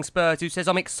Stunning Spurs, who says,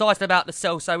 I'm excited about Lo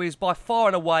Celso. He's by far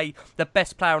and away the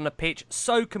best player on the pitch,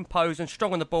 so composed and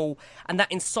strong on the ball, and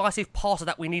that incisive passer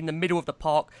that we need in the middle of the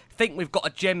park. Think we've got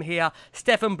a gem here.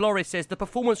 Stefan Bloris says, the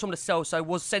performance from Lo Celso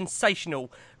was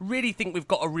sensational. Really think we've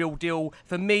got a real deal.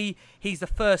 For me, he's the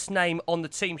first name on the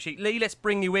team sheet. Lee, let's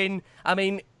bring you in. I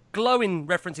mean, glowing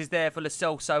references there for Lo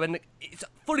Celso, and it's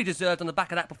fully deserved on the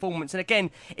back of that performance. And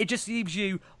again, it just leaves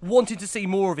you wanting to see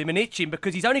more of him and itching,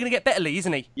 because he's only going to get better, Lee,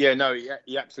 isn't he? Yeah, no,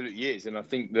 he absolutely is. And I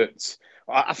think the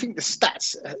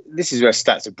stats, this is where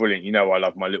stats are brilliant. You know, I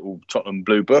love my little Tottenham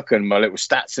Blue Book and my little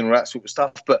stats and all that sort of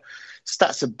stuff. But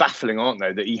stats are baffling, aren't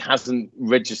they? That he hasn't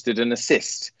registered an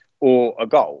assist or a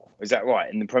goal. Is that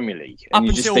right, in the Premier League? And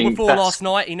up until before last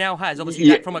night, he now has.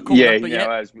 Obviously, from a corner, but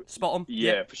has. Spot on.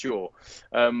 Yeah, for sure.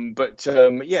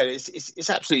 It's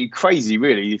absolutely crazy,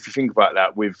 really, if you think about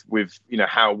that. With you know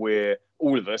how we're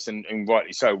all of us, and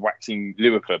rightly so, waxing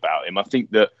lyrical about him. I think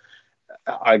that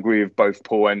I agree with both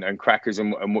Paul and Crackers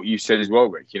and what you said as well,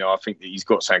 Rick. You know, I think that he's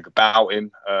got something about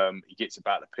him. He gets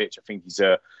about the pitch. I think he's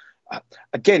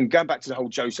again, going back to the whole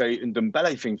Jose and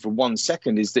Dembele thing for 1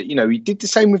 second, is that, you know, he did the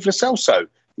same with Lo Celso.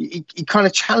 He kind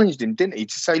of challenged him, didn't he,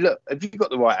 to say, look, have you got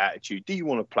the right attitude? Do you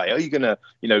want to play? Are you going to,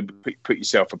 you know, put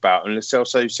yourself about? And Lo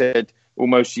Celso said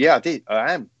almost, yeah,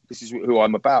 I am. This is who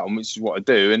I'm about, and this is what I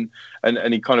do.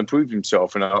 And he kind of proved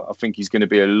himself. And I think he's going to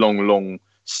be a long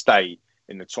stay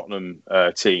in the Tottenham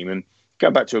team. And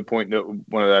going back to a point that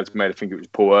one of the lads made, I think it was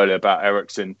Paul earlier, about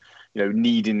Eriksen, you know,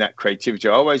 needing that creativity.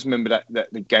 I always remember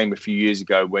that the game a few years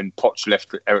ago when Poch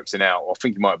left Eriksen out, or I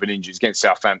think he might have been injured, against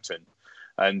Southampton,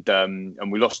 and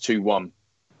we lost 2-1.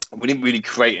 We didn't really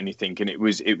create anything, and it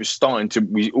was starting to.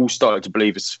 We all started to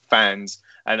believe as fans,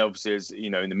 and obviously as you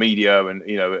know in the media, and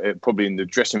you know probably in the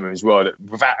dressing room as well, that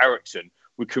without Eriksen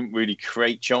we couldn't really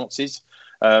create chances.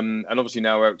 And obviously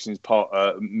now Eriksen's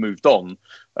moved on.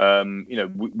 You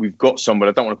know, we've got somebody,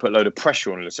 I don't want to put a load of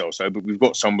pressure on Lo Celso, but we've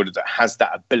got somebody that has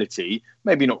that ability,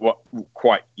 maybe not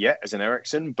quite yet as an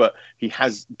Eriksen, but he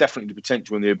has definitely the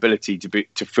potential and the ability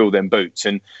to fill them boots.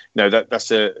 And you know, that's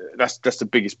the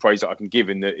biggest praise that I can give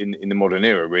in the modern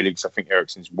era, really, because I think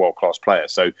Eriksen's a world-class player.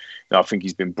 So you know, I think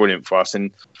he's been brilliant for us.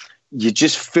 And you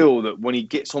just feel that when he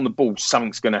gets on the ball,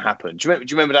 something's going to happen. Do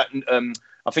you remember that?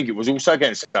 I think it was also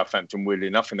against Southampton, weirdly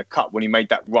enough, in the cup when he made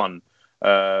that run.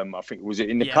 I think was it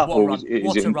in the cup or was it?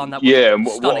 What a run that was! Yeah,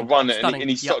 what a run! And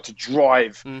he started to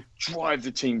drive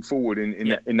the team forward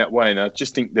in that way. And I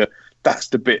just think that that's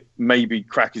the bit, maybe,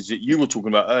 Crackers, that you were talking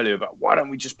about earlier, about why don't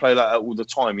we just play like that all the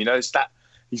time? You know, it's that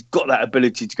he's got that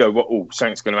ability to go, well,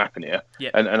 something's going to happen here. Yeah.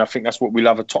 And I think that's what we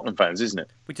love as Tottenham fans, isn't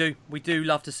it? We do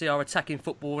love to see our attacking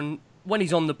football, and when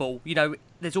he's on the ball, you know,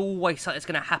 there's always something that's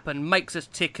going to happen, makes us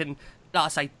tick. And like I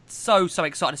say, so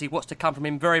excited to see what's to come from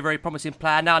him. Very, very promising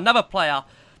player. Now, another player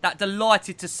that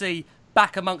delighted to see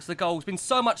back amongst the goals. Been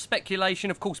so much speculation.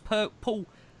 Of course, Paul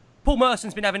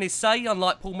Merson's been having his say,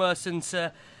 unlike Paul Merson's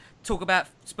talk about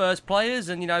Spurs players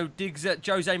and, you know, digs at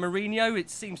Jose Mourinho. It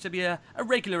seems to be a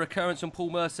regular occurrence on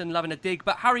Paul Merson loving a dig.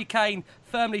 But Harry Kane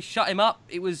firmly shut him up.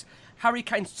 It was Harry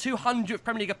Kane's 200th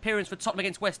Premier League appearance for Tottenham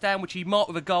against West Ham, which he marked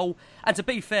with a goal. And to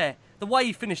be fair, the way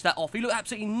he finished that off, he looked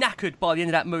absolutely knackered by the end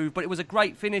of that move, but it was a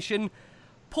great finish. And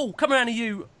Paul, coming around to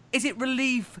you, is it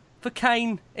relief for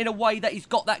Kane in a way that he's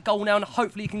got that goal now, and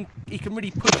hopefully he can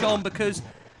really push on? Because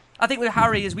I think with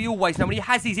Harry, as we always know, when he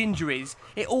has these injuries,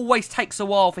 it always takes a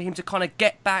while for him to kind of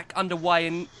get back underway.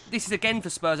 And this is again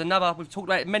for Spurs, we've talked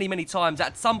about it many times,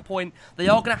 at some point they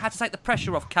are going to have to take the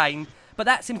pressure off Kane. But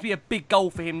that seems to be a big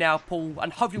goal for him now, Paul,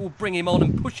 and hopefully will bring him on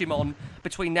and push him on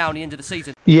between now and the end of the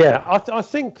season. Yeah, I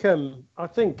think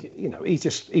you know, he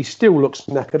still looks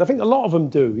knackered. I think a lot of them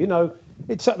do. You know,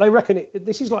 they reckon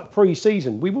this is like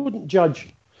pre-season. We wouldn't judge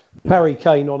Harry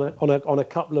Kane on a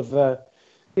couple of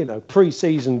you know,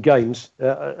 pre-season games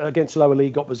against lower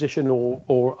league opposition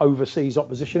or overseas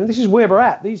opposition. And this is where we're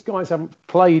at. These guys haven't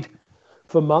played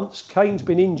for months. Kane's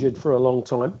been injured for a long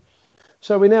time.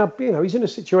 So we're now, you know, he's in a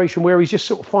situation where he's just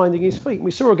sort of finding his feet. And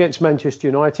we saw against Manchester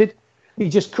United, he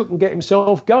just couldn't get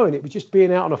himself going. It was just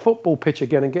being out on a football pitch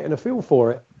again and getting a feel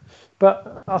for it.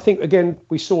 But I think, again,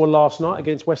 we saw last night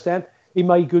against West Ham, he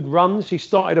made good runs. He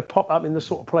started to pop up in the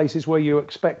sort of places where you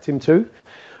expect him to.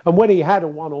 And when he had a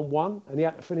one-on-one and he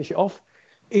had to finish it off,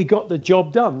 he got the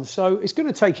job done. So it's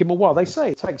going to take him a while. They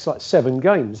say it takes like 7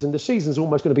 games and the season's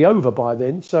almost going to be over by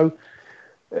then. So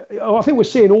I think we're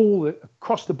seeing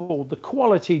across the board, the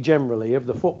quality generally of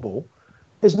the football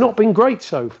has not been great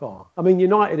so far. I mean,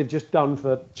 United have just done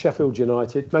for Sheffield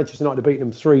United. Manchester United beaten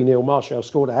them 3-0. Martial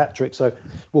scored a hat-trick. So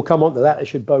we'll come on to that. It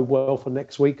should bode well for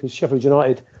next week because Sheffield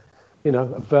United, you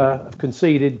know, have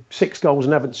conceded 6 goals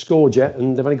and haven't scored yet.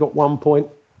 And they've only got 1 point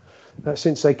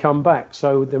since they come back.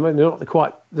 So they're not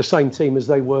quite the same team as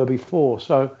they were before.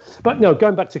 So, but no,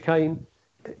 going back to Kane,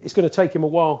 it's going to take him a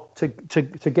while to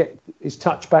get his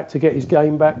touch back, to get his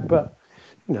game back. But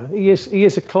you know, he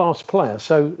is a class player,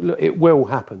 so look, it will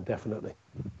happen definitely.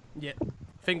 Yeah,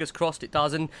 Fingers crossed it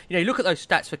does. And, you look at those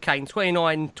stats for Kane.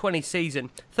 29-20 season,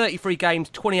 33 games,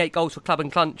 28 goals for club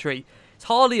and country. It's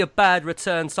hardly a bad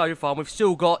return so far. And we've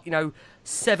still got,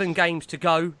 7 games to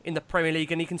go in the Premier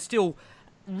League. And he can still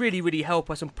really, really help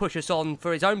us and push us on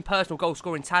for his own personal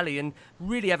goal-scoring tally and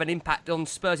really have an impact on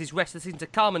Spurs' rest of the season to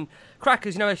come. And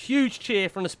crackers, a huge cheer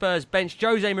from the Spurs bench.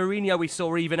 Jose Mourinho we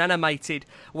saw even animated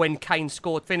when Kane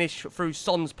scored, finish through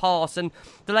Son's pass. And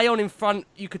the lay on in front,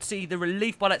 you could see the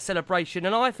relief by that celebration.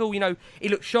 And I feel, he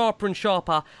looked sharper and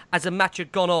sharper as the match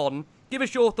had gone on. Give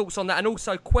us your thoughts on that. And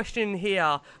also, question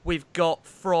here we've got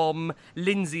from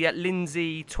Lindsay at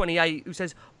Lindsay28, who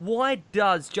says, why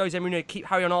does Jose Mourinho keep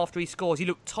Harry on after he scores? He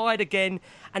looked tired again,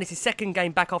 and it's his second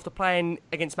game back after playing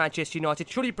against Manchester United.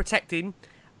 Should he protect him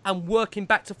and work him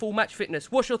back to full match fitness?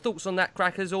 What's your thoughts on that,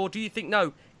 crackers? Or do you think,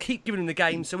 no, keep giving him the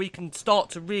game so he can start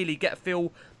to really get a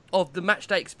feel of the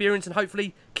matchday experience and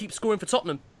hopefully keep scoring for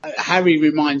Tottenham? Harry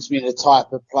reminds me of the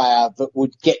type of player that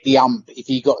would get the ump if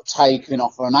he got taken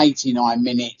off on 89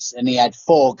 minutes and he had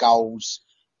 4 goals.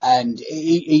 And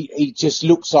he just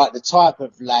looks like the type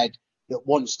of lad that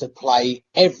wants to play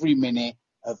every minute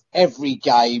of every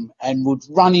game and would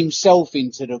run himself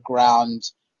into the ground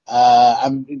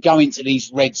and go into these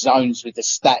red zones with the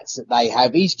stats that they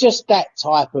have. He's just that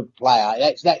type of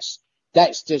player.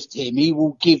 That's just him. He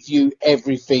will give you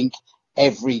everything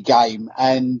every game.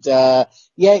 And,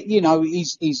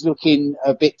 he's looking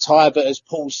a bit tired, but as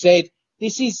Paul said,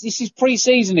 this is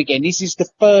pre-season again. This is the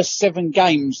first 7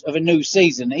 games of a new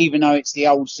season, even though it's the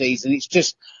old season. It's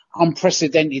just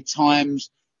unprecedented times.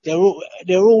 They're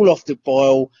all off the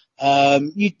boil.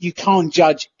 You can't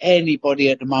judge anybody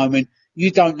at the moment. You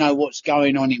don't know what's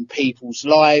going on in people's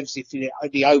lives. If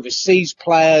the overseas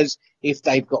players, if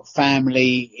they've got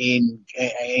family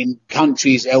in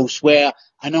countries elsewhere.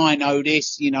 And I know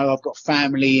this, I've got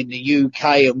family in the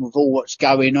UK, and with all what's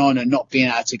going on and not being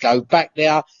able to go back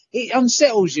there, it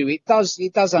unsettles you. It does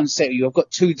unsettle you. I've got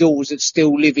 2 daughters that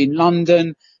still live in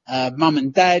London, mum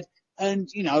and dad. And,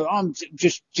 I'm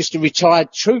just a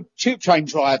retired tube train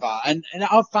driver, and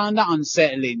I found that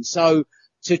unsettling. So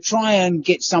to try and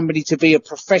get somebody to be a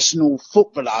professional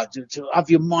footballer, to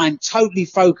have your mind totally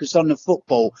focused on the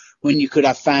football when you could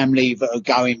have family that are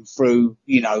going through,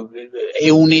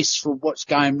 illness for what's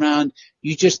going round.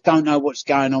 You just don't know what's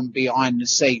going on behind the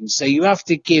scenes. So you have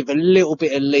to give a little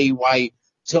bit of leeway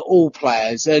to all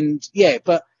players. And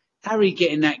but Harry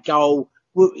getting that goal,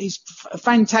 well, he's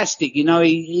fantastic.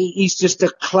 He's just a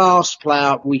class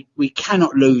player. We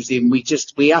cannot lose him.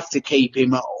 We have to keep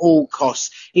him at all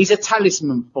costs. He's a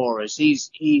talisman for us.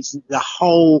 He's at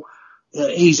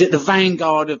the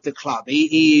vanguard of the club.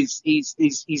 He's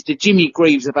the Jimmy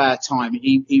Greaves of our time.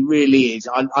 He really is.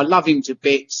 I love him to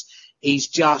bits. He's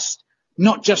just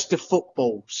not just the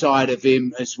football side of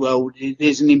him as well.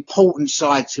 There's an important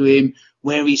side to him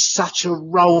where he's such a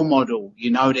role model.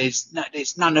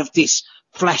 There's none of this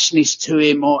flashness to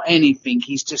him or anything.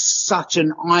 He's just such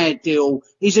an ideal.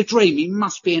 He's a dream. He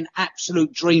must be an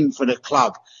absolute dream for the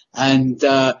club. And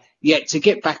to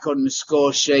get back on the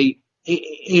score sheet,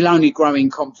 he'll only grow in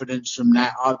confidence from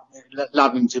that. I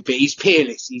love him to bits. He's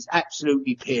peerless. He's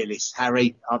absolutely peerless,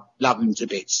 Harry. I love him to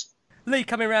bits. Lee,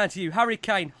 coming round to you. Harry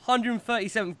Kane,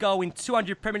 137th goal in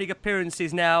 200 Premier League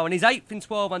appearances now, and his 8th in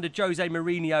 12 under Jose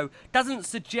Mourinho. Doesn't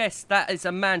suggest that is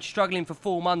a man struggling for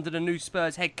form under the new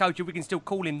Spurs head coach, if we can still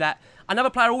call him that.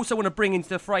 Another player I also want to bring into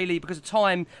the fray, Lee, because of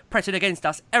time pressing against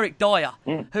us, Eric Dyer,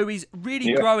 who is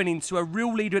really growing into a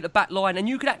real leader at the back line. And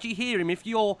you can actually hear him if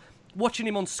you're watching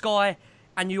him on Sky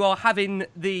and you are having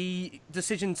the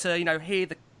decision to, hear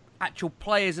the actual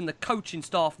players and the coaching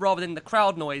staff rather than the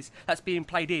crowd noise that's being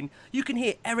played in. You can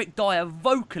hear Eric Dyer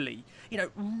vocally,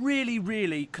 really,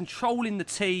 really controlling the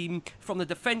team from the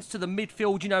defence to the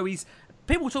midfield.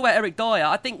 People talk about Eric Dyer.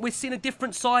 I think we're seeing a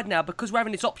different side now because we're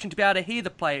having this option to be able to hear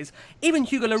the players. Even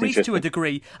Hugo Lloris to a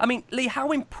degree. I mean, Lee,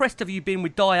 how impressed have you been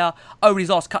with Dyer over his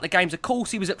last couple of games? Of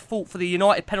course, he was at fault for the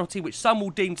United penalty, which some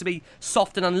will deem to be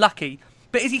soft and unlucky.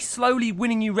 But is he slowly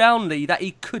winning you round, Lee, that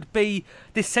he could be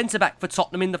this centre-back for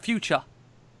Tottenham in the future?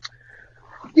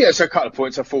 Yeah, so a couple of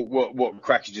points. I thought what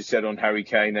Cracky just said on Harry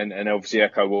Kane and obviously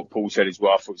echo what Paul said as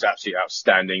well. I thought it was absolutely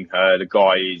outstanding. The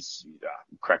guy is,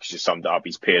 Cracky just summed it up,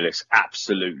 he's peerless,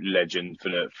 absolute legend for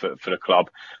the club.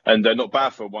 And not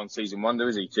bad for a one-season wonder,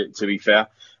 is he, to be fair?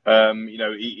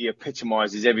 He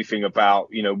epitomises everything about,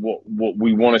 what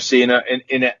we want to see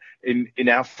in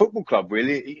our football club,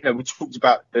 really. We talked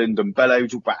about Ndombele, we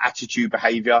talked about attitude,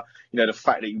 behaviour, the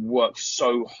fact that he worked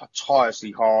so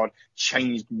tirelessly hard,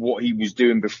 changed what he was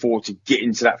doing before to get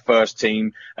into that first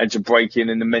team and to break in,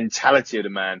 and the mentality of the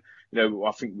man.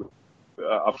 I think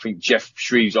I think Jeff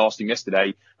Shreves asked him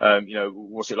yesterday,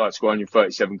 what's it like scoring your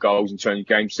 37 goals and turning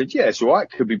games? He said, yeah, it's all right.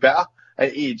 Could be better.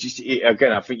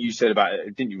 Again, I think you said about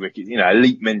it, didn't you, Rick?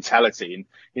 Elite mentality,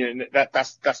 and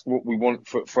that's what we want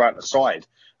throughout the side.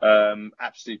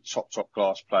 Absolute top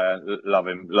class player. Love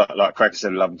him. Like Cracker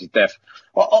said, love him to death.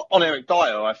 On Eric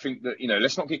Dyer, I think that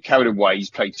let's not get carried away. He's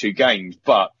played 2 games,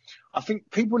 but I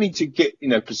think people need to get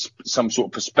some sort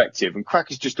of perspective, and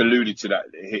Cracker's just alluded to that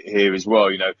here as well.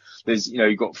 There's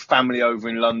you've got family over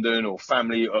in London or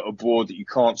family abroad that you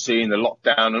can't see in the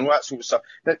lockdown and all that sort of stuff.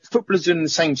 Footballers are in the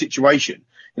same situation.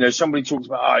 Somebody talks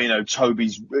about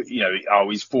Toby's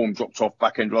his form dropped off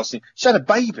back end last season. He's had a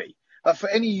baby. For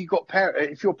any of you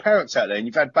if you're parents out there and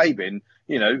you've had baby, and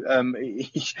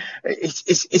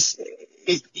it's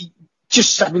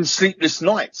just having sleepless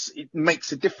nights, it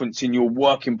makes a difference in your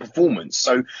working performance.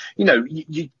 So,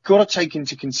 you've got to take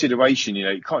into consideration,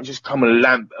 you can't just come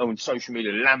and on social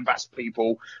media, lambast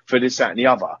people for this, that and the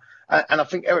other. And I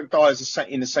think Eric Dyer's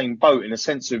in the same boat in the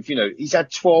sense of, he's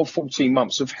had 12, 14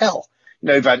 months of hell.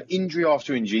 He's had injury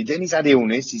after injury, then he's had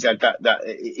illness, he's had that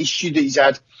issue that he's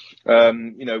had,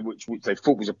 which they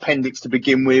thought was appendix to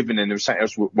begin with, and then there was something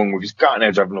else wrong with his gut, and they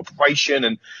had to have an operation,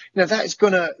 and that is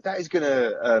gonna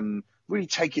really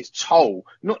take its toll,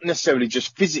 not necessarily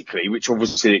just physically, which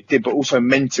obviously it did, but also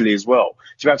mentally as well,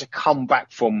 to be able to come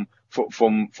back from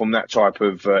that type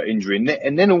of injury,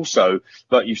 and then also,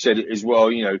 like you said as well,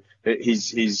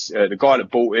 the guy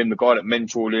that bought him, the guy that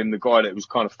mentored him, the guy that was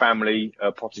kind of family,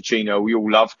 Pochettino, we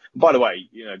all love. And by the way,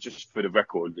 just for the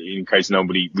record, in case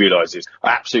nobody realises, I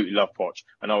absolutely love Poch,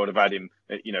 and I would have had him,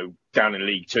 down in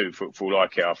League Two for all I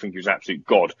care. I think he was absolute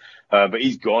god, but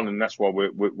he's gone, and that's why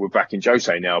we're back in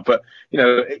Jose now. But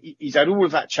he's had all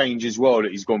of that change as well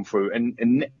that he's gone through,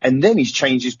 and then he's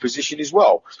changed his position as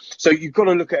well. So you've got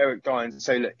to look at Eric Dyer and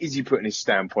say, look, is he putting his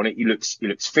stamp on it? He looks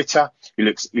fitter, he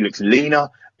looks leaner.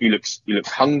 He looks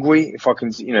hungry, if I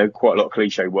can, quite a lot of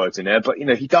cliche words in there, but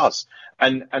he does.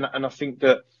 And I think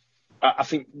that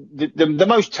the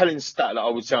most telling stat that I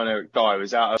would say on Eric Dyer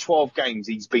is out of 12 games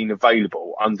he's been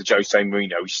available under Jose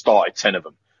Mourinho, he started 10 of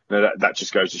them. That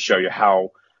just goes to show you how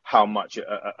much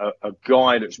a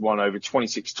guy that's won over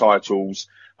 26 titles,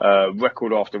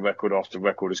 record after record after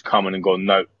record, has come in and gone,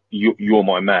 no, you're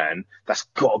my man. That's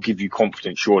got to give you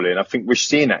confidence, surely. And I think we're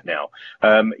seeing that now.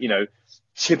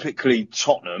 Typically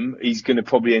Tottenham, he's going to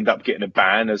probably end up getting a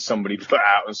ban, as somebody put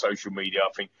out on social media.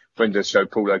 I think friend of the show,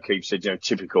 Paul O'Keefe, said,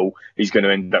 typical, he's going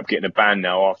to end up getting a ban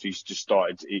now after he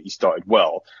started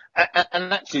well.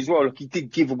 And actually as well, look, he did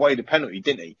give away the penalty,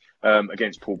 didn't he,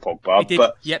 against Paul Pogba?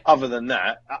 But yep. Other than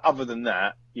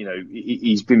that,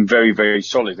 he's been very, very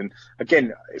solid. And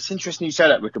again, it's interesting you say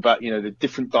that, Rick, about, the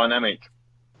different dynamic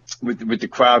with the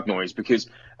crowd noise, because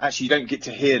actually you don't get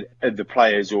to hear the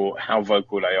players or how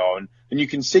vocal they are, and you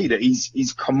can see that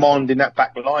he's commanding that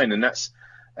back line, and that's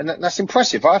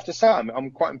impressive. I have to say,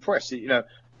 I'm quite impressed. A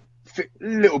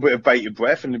little bit of bated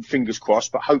breath and fingers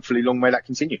crossed, but hopefully long may that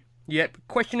continue. Yep.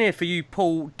 Question here for you,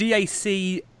 Paul.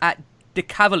 DAC at De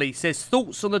Cavalli says,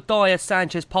 thoughts on the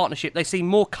Dyer-Sanchez partnership? They seem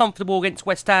more comfortable against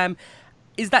West Ham.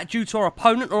 Is that due to our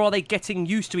opponent, or are they getting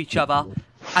used to each other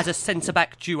as a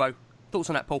centre-back duo? Thoughts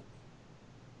on that, Paul?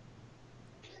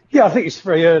 Yeah, I think it's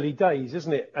very early days,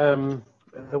 isn't it?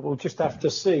 We'll just have to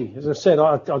see. As I said,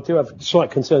 I do have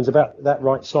slight concerns about that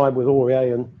right side with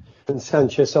Aurier and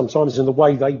Sanchez sometimes, and the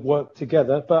way they work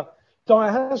together. But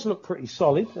Dyer has looked pretty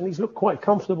solid, and he's looked quite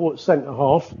comfortable at centre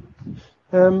half.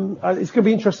 It's going to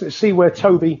be interesting to see where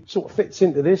Toby sort of fits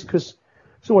into this, because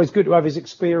it's always good to have his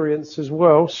experience as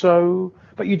well. So,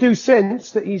 but you do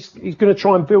sense that he's going to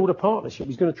try and build a partnership.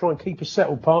 He's going to try and keep a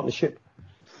settled partnership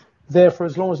there for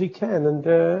as long as he can.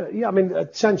 And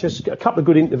Sanchez, a couple of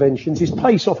good interventions. His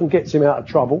pace often gets him out of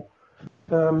trouble.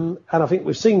 And I think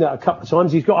we've seen that a couple of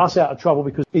times. He's got us out of trouble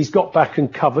because he's got back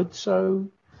and covered. So,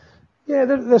 yeah,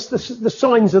 the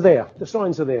signs are there. The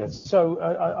signs are there. So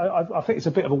I think it's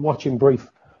a bit of a watching brief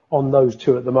on those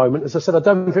two at the moment. As I said, I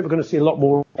don't think we're going to see a lot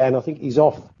more. And I think he's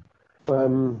off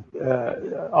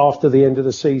after the end of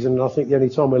the season. And I think the only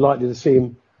time we're likely to see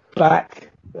him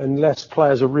back, unless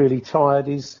players are really tired,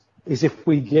 is if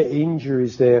we get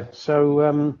injuries there.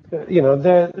 So,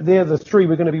 they're the three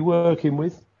we're going to be working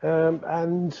with.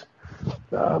 And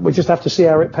we just have to see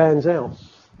how it pans out.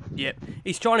 Yep.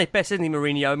 He's trying his best, isn't he,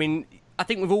 Mourinho? I mean, I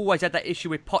think we've always had that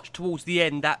issue with Poch towards the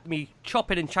end, that me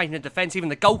chopping and changing the defence, even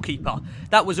the goalkeeper.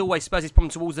 That was always Spurs' problem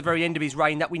towards the very end of his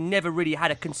reign, that we never really had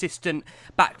a consistent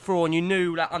back four. And you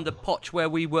knew that under Poch, where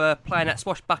we were playing that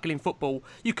swashbuckling football,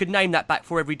 you could name that back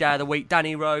four every day of the week.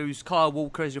 Danny Rose, Kyle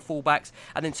Walker as your fullbacks,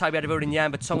 and then Toby Alderweireld and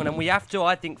Jan Vertonghen. And we have to,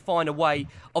 I think, find a way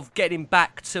of getting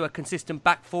back to a consistent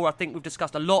back four. I think we've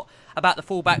discussed a lot about the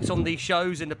fullbacks on these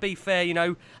shows, and to be fair,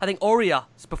 I think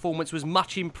Auria's performance was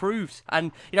much improved.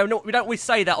 And we don't always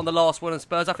say that on the last one on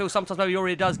Spurs. I feel sometimes maybe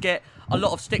Auria does get a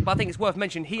lot of stick, but I think it's worth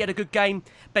mentioning he had a good game.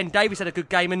 Ben Davies had a good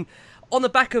game, and on the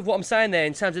back of what I'm saying there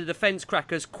in terms of the defence,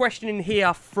 Crackers, questioning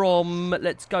here from,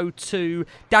 let's go to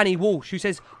Danny Walsh, who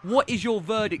says, what is your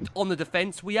verdict on the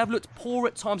defence? We have looked poor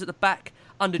at times at the back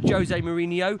under Jose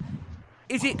Mourinho.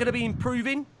 Is it going to be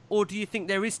improving, or do you think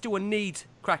there is still a need,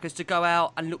 Crackers, to go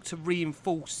out and look to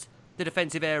reinforce the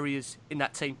defensive areas in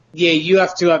that team? Yeah, you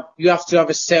have to have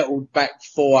a settled back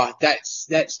four. That's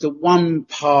the one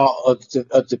part of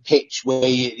the pitch where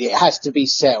it has to be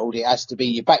settled. It has to be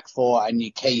your back four and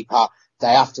your keeper.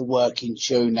 They have to work in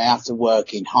tune. They have to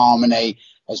work in harmony.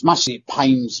 As much as it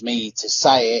pains me to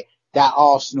say it, that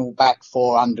Arsenal back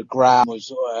four under Graham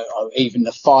was, even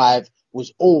the five,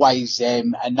 was always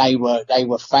them, and they were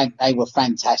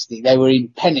fantastic. They were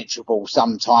impenetrable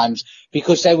sometimes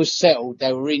because they were settled.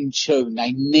 They were in tune.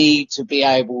 They need to be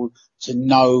able to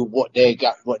know what they're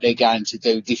going to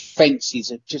do. Defence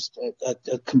is just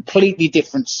a completely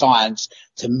different science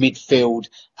to midfield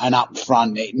and up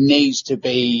front. It needs to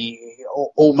be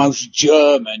almost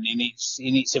German in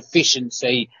its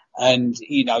efficiency and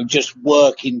just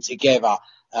working together.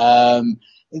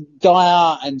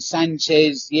 Dyer and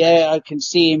Sanchez, I can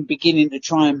see him beginning to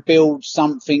try and build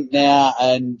something there.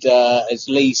 And as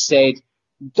Lee said,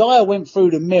 Dyer went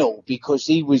through the mill because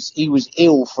he was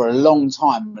ill for a long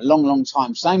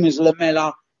time. Same as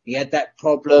Lamela, he had that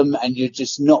problem, and you're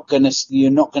not going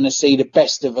to see the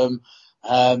best of them.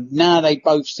 Now they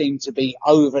both seem to be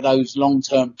over those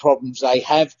long-term problems they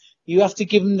have. You have to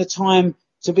give them the time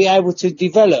to be able to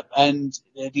develop, and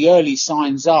the early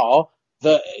signs are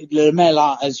that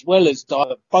Lamela as well as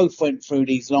Dyer both went through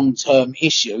these long-term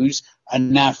issues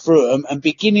and now through them and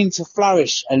beginning to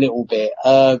flourish a little bit.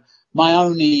 My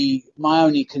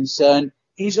only concern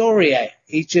is Aurier.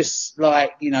 He's just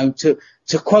to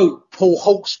quote Paul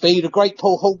Hawksbee, the great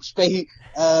Paul Hawksbee,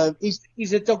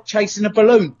 he's a dog chasing a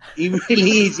balloon. He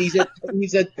really is. He's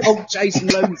a dog chasing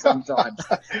a balloon sometimes,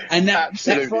 and that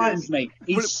frightens me.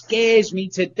 He scares me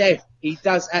to death. He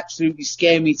does absolutely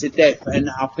scare me to death, and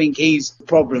I think he's the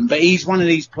problem. But he's one of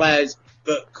these players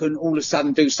that can all of a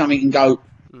sudden do something and go,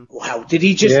 "Wow, did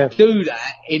he just do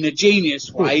that in a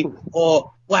genius way?"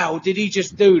 Or wow, did he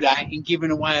just do that in giving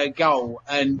away a goal?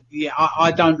 And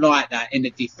I don't like that in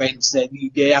the defence.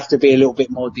 You have to be a little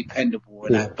bit more dependable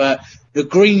in that. But the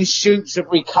green shoots of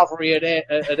recovery are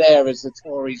there, as the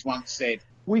Tories once said.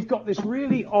 We've got this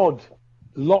really odd,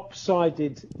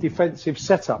 lopsided defensive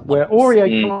setup where Aurier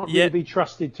can't really be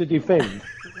trusted to defend.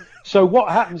 So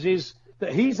what happens is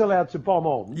that he's allowed to bomb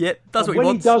on. Does what he wants.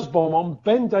 When he does bomb on,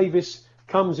 Ben Davies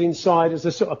comes inside as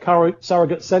a sort of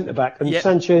surrogate centre-back, and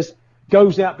Sanchez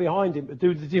goes out behind him to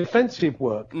do the defensive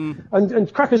work.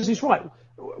 And Crackers is right.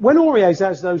 When Aurier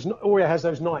has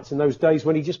those nights and those days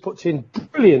when he just puts in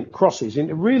brilliant crosses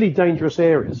into really dangerous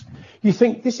areas, you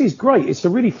think this is great. It's a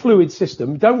really fluid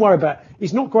system. Don't worry about it.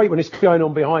 He's not great when it's going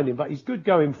on behind him, but he's good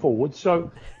going forward.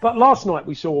 But last night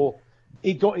we saw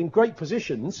he got in great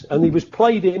positions and he was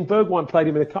played in. Bergwijn played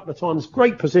him in a couple of times,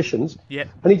 great positions.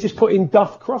 And he just put in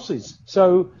duff crosses.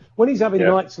 So when he's having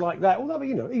nights like that, although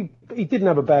he didn't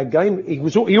have a bad game,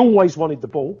 he always wanted the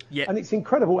ball, and it's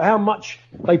incredible how much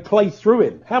they play through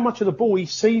him, how much of the ball he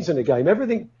sees in a game.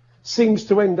 Everything seems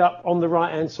to end up on the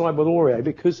right hand side with Aurier,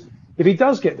 because if he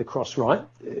does get the cross right,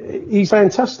 he's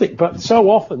fantastic. But so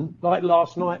often, like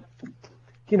last night,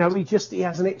 he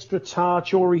has an extra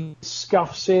touch or he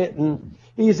scuffs it, and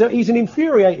he's an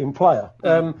infuriating player.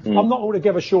 I'm not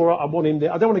altogether sure I want him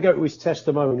there. I don't want to go to his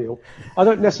testimonial. I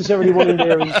don't necessarily want him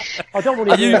there. I don't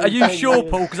want him. Are you sure,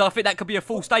 Paul? Because I think that could be a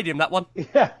full stadium, that one.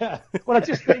 Yeah. Well, I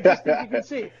just think you can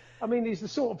see it. I mean, he's the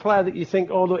sort of player that you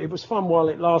think, oh look, it was fun while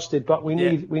it lasted, but we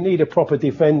need a proper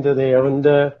defender there,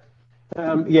 and.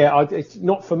 It's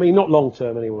not for me, not long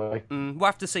term anyway. We'll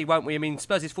have to see, won't we? I mean,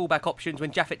 Spurs' fullback options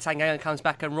when Japhet Tanganga comes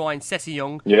back and Ryan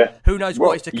Sessegnon. Who knows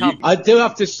what is to come? I do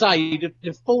have to say,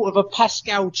 the thought of a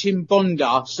Pascal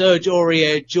Chimbonda, Serge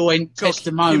Aurier joint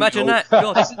testimonial. Can you imagine that?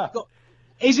 God.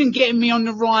 isn't getting me on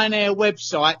the Ryanair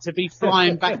website to be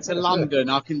flying back to London,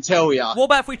 I can tell you. What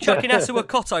about if we chuck in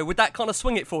Asuakoto? Would that kind of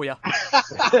swing it for you?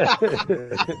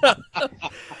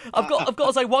 I've got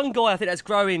to say, one guy I think that's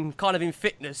growing kind of in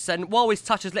fitness, and while his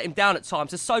touch has let him down at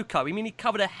times, Sissoko. I mean, he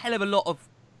covered a hell of a lot of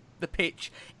the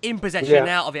pitch in possession and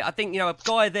out of it. I think, a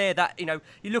guy there that, you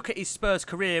look at his Spurs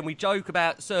career and we joke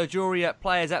about Serge Aurier,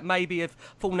 players that maybe have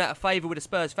fallen out of favour with the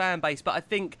Spurs fan base, but I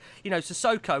think,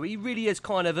 Sissoko, he really has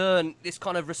kind of earned this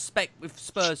kind of respect with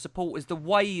Spurs supporters, the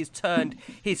way he has turned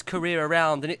his career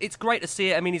around, and it's great to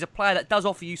see it. I mean, he's a player that does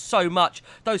offer you so much,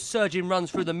 those surging runs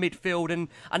through the midfield, and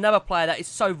another player that is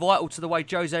so vital to the way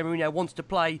Jose Mourinho wants to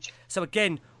play. So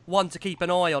again, one to keep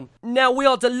an eye on. Now, we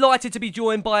are delighted to be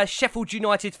joined by a Sheffield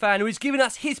United fan who is giving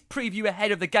us his preview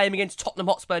ahead of the game against Tottenham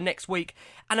Hotspur next week.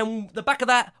 And on the back of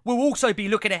that, we'll also be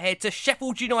looking ahead to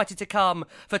Sheffield United to come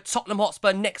for Tottenham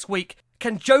Hotspur next week.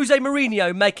 Can Jose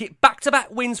Mourinho make it back-to-back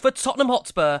wins for Tottenham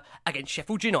Hotspur against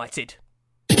Sheffield United?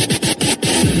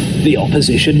 The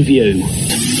opposition view.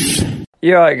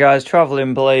 You're right, guys.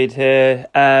 Travelling Blade here.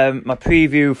 My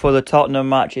preview for the Tottenham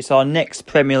match. It's our next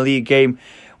Premier League game.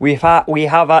 We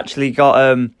have actually got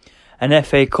an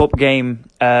FA Cup game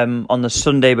on the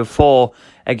Sunday before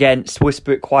against,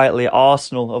 whisper it quietly,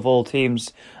 Arsenal of all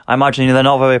teams. I imagine they're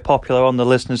not very popular on the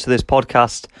listeners to this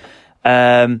podcast.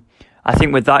 I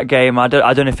think with that game, I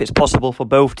don't know if it's possible for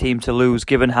both teams to lose,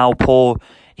 given how poor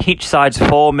each side's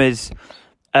form is.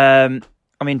 I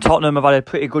mean, Tottenham have had a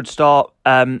pretty good start.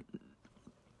 I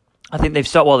think they've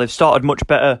started much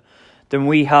better than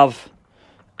we have.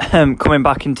 Coming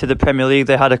back into the Premier League,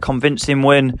 they had a convincing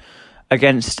win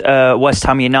against West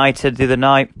Ham United the other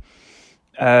night.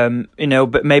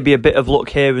 But maybe a bit of luck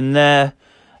here and there.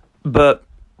 But,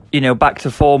 back to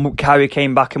form. Carey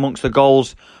came back amongst the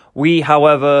goals. We,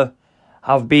 however,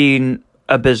 have been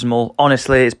abysmal.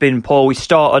 Honestly, it's been poor. We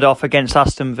started off against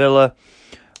Aston Villa.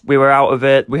 We were out of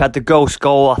it. We had the ghost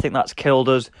goal. I think that's killed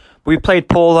us. We played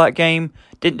poor that game.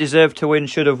 Didn't deserve to win.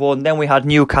 Should have won. Then we had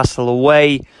Newcastle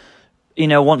away.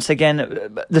 Once again,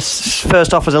 the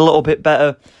first half was a little bit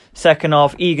better. Second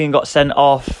half, Egan got sent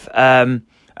off, and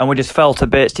we just fell to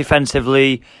bits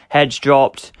defensively. Heads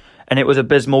dropped, and it was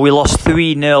abysmal. We lost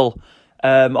 3-0.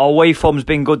 Our away form's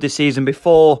been good this season.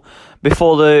 Before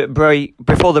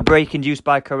the break induced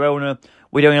by Corona,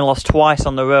 we'd only lost twice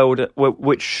on the road,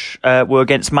 which were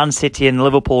against Man City and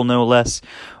Liverpool, no less.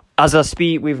 As I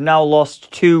speak, we've now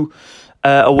lost 2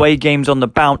 away games on the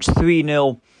bounce,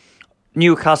 3-0.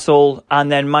 Newcastle,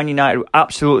 and then Man United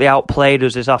absolutely outplayed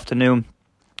us this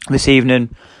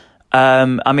evening.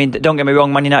 I mean, don't get me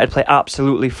wrong, Man United played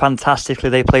absolutely fantastically.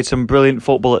 They played some brilliant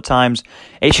football at times.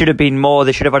 It should have been more.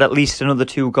 They should have had at least another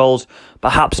 2 goals,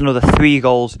 perhaps another 3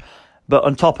 goals. But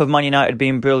on top of Man United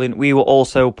being brilliant, we were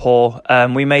also poor.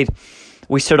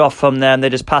 We stood off from them. They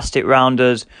just passed it round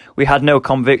us. We had no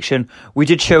conviction. We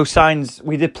did show signs.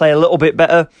 We did play a little bit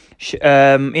better.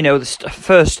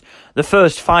 The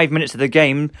first 5 minutes of the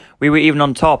game, we were even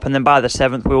on top, and then by the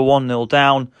 7th, we were 1-0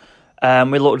 down.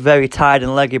 We looked very tired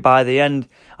and leggy by the end.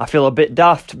 I feel a bit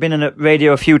daft. Been on the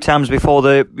radio a few times before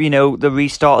the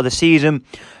restart of the season,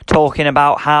 talking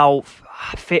about how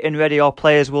fit and ready our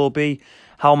players will be,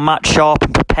 how match sharp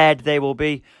and prepared they will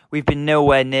be. We've been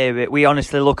nowhere near it. We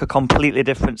honestly look a completely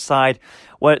different side.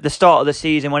 Where at the start of the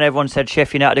season, when everyone said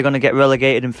Sheffield United are going to get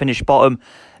relegated and finish bottom,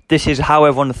 this is how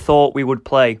everyone thought we would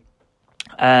play.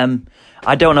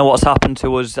 I don't know what's happened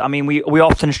to us. I mean, we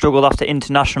often struggled after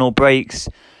international breaks,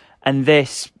 and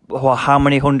this, how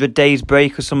many 100 days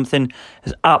break or something,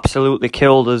 has absolutely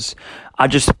killed us. I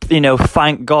just,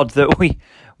 thank God that we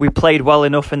played well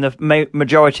enough in the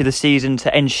majority of the season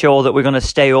to ensure that we're going to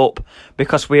stay up,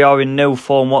 because we are in no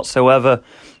form whatsoever.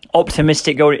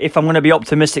 If I'm going to be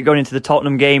optimistic going into the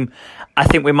Tottenham game, I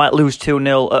think we might lose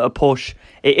 2-0 at a push.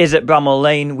 It is at Bramall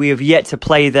Lane. We have yet to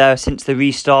play there since the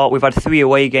restart. We've had 3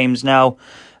 away games now.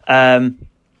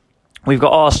 We've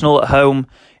got Arsenal at home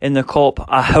in the Cup.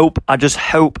 I just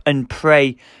hope and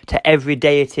pray to every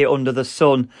deity under the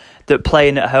sun that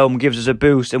playing at home gives us a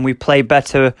boost and we play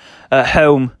better at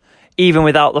home, even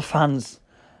without the fans,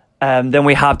 than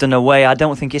we have done away. I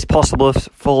don't think it's possible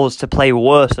for us to play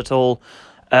worse at all.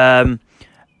 Line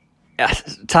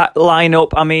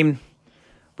up, I mean,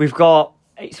 we've got,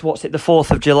 the 4th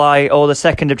of July or the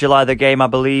 2nd of July, the game, I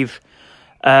believe.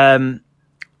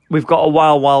 We've got a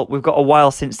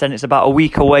while since then. It's about a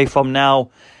week away from now.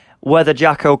 Whether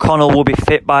Jack O'Connell will be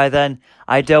fit by then,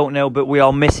 I don't know, but we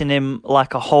are missing him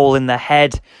like a hole in the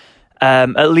head.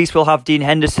 At least we'll have Dean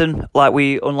Henderson,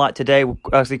 unlike today,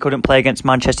 as he couldn't play against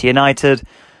Manchester United.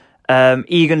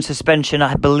 Egan's suspension,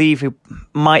 I believe he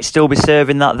might still be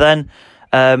serving that then.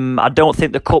 I don't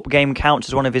think the cup game counts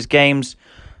as one of his games.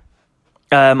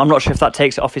 I'm not sure if that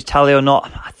takes it off his tally or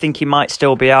not. I think he might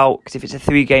still be out, because if it's a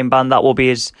 3-game ban, that will be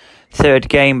his 3rd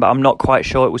game, but I'm not quite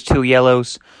sure. It was 2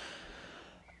 yellows.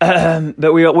 But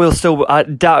we'll still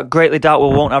greatly doubt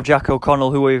we won't have Jack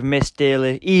O'Connell, who we've missed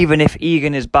dearly. Even if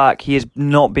Egan is back, he has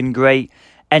not been great.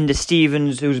 Enda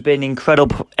Stevens, who's been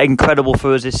incredible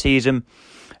for us this season,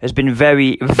 has been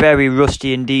very, very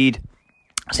rusty indeed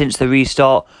since the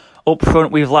restart. Up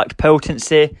front, we've lacked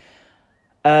potency.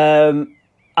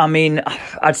 I mean,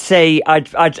 I'd say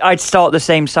I'd start the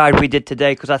same side we did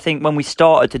today, because I think when we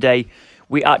started today,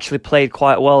 we actually played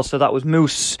quite well. So that was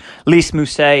Moose, Lys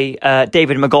Mousset,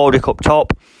 David McGoldrick up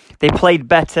top. They played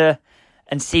better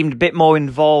and seemed a bit more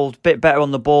involved, a bit better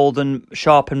on the ball than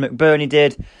Sharp and McBurney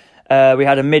did. We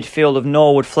had a midfield of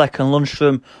Norwood, Fleck and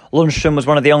Lundstrom. Lundstrom was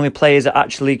one of the only players that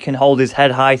actually can hold his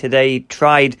head high today.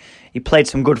 He played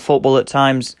some good football at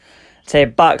times. I'd say a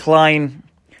back line.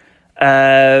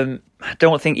 I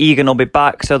don't think Egan will be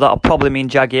back, so that'll probably mean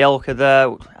Jagielka there.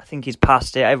 I think he's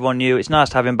past it. Everyone knew. It's nice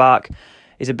to have him back.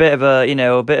 He's a bit of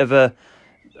a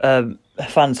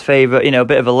fan's favourite, a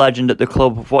bit of a legend at the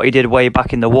club of what he did way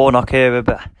back in the Warnock era,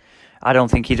 but I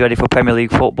don't think he's ready for Premier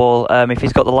League football. If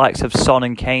he's got the likes of Son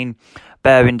and Kane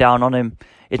bearing down on him,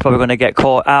 he's probably going to get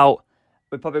caught out.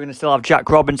 We're probably going to still have Jack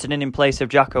Robinson in place of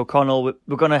Jack O'Connell.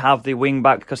 We're going to have the wing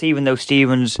back, because even though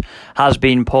Stevens has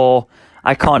been poor,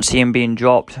 I can't see him being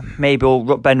dropped. Maybe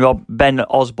Ben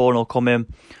Osborne will come in,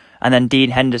 and then Dean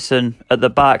Henderson at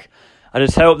the back. I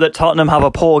just hope that Tottenham have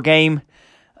a poor game.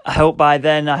 I hope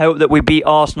that we beat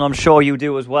Arsenal. I'm sure you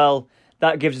do as well.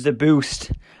 That gives us a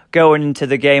boost going into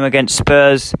the game against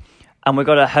Spurs. And we've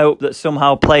got to hope that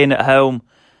somehow playing at home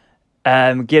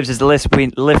gives us the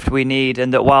lift we need,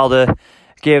 and that Wilder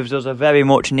gives us a very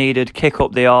much needed kick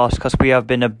up the arse, because we have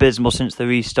been abysmal since the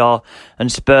restart,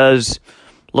 and Spurs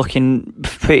looking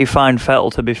pretty fine fettle,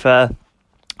 to be fair.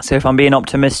 So if I'm being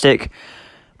optimistic,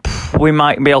 we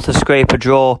might be able to scrape a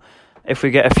draw if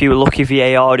we get a few lucky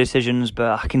VAR decisions,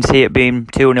 but I can see it being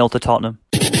 2-0 to Tottenham.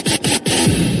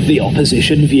 The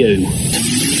opposition view.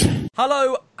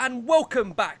 Hello and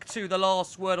welcome back to The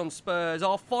Last Word on Spurs,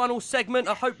 our final segment.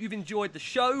 I hope you've enjoyed the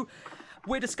show.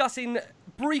 We're discussing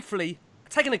briefly,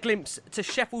 taking a glimpse to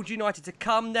Sheffield United to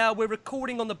come. Now, we're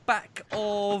recording on the back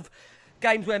of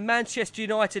games where Manchester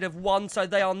United have won, so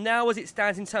they are now, as it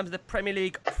stands in terms of the Premier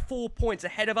League, 4 points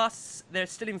ahead of us. They're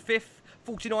still in 5th.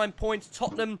 49 points,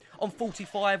 Tottenham on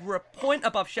 45. We're a point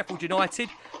above Sheffield United.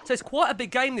 So it's quite a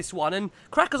big game, this one. And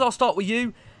Crackers, I'll start with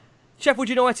you. Sheffield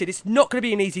United, it's not going to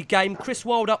be an easy game. Chris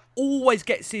Wilder always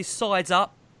gets his sides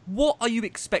up. What are you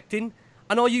expecting?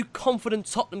 And are you confident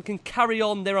Tottenham can carry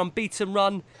on their unbeaten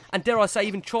run and, dare I say,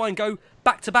 even try and go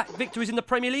back-to-back victories in the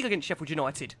Premier League against Sheffield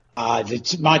United?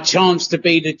 My chance to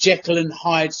be the Jekyll and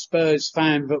Hyde Spurs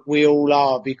fan that we all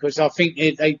are, because I think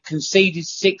they conceded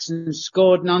 6 and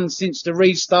scored none since the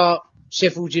restart.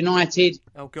 Sheffield United.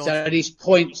 Oh, God. So these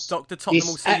points... Dr. Tottenham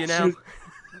will see you now.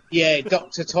 Yeah,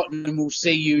 Dr. Tottenham will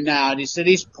see you now. So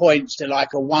this points to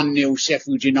like a 1-0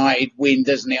 Sheffield United win,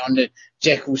 doesn't it, on the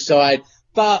Jekyll side?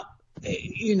 But,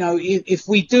 if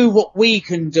we do what we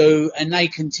can do and they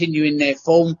continue in their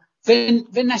form, then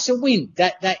that's a win.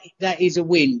 That is a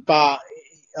win. But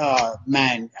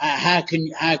man, how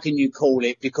can you call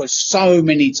it? Because so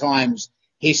many times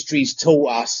history's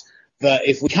taught us that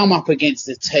if we come up against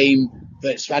a team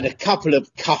that's had a couple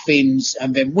of cuff-ins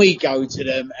and then we go to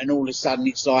them and all of a sudden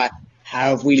it's like, how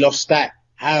have we lost that?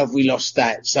 How have we lost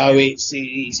that? So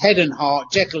it's head and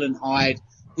heart, Jekyll and Hyde.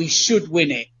 We should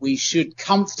win it. We should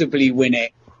comfortably win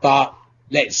it. But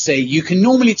let's see. You can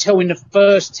normally tell in the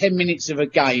first 10 minutes of a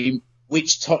game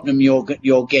which Tottenham you're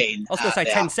getting. I was going to say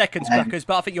 10 seconds, Crackers,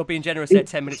 but I think you're being generous there.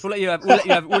 10 minutes. We'll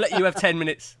let you have 10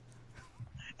 minutes.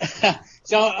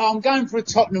 So I'm going for a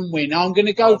Tottenham win. I'm going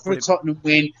to go for a Tottenham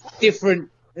win. Different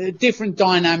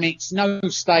dynamics. No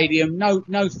stadium.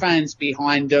 No fans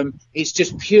behind them. It's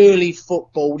just purely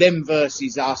football. Them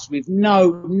versus us, with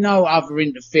no other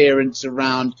interference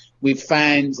around with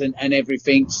fans and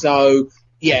everything. So.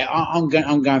 Yeah, I'm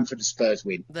going for the Spurs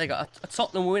win. They got a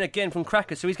Tottenham win again from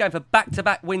Crackers, so he's going for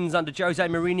back-to-back wins under Jose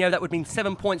Mourinho. That would mean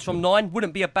 7 points from 9.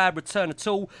 Wouldn't be a bad return at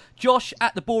all. Josh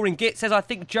at the Boring Git says, I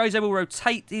think Jose will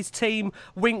rotate his team,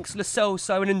 Winks, Lo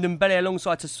Celso and Ndombele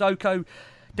alongside Sissoko,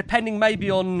 depending maybe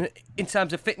on in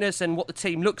terms of fitness and what the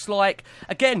team looks like.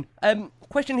 Again,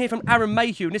 question here from Aaron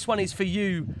Mayhew, and this one is for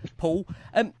you, Paul.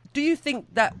 Do you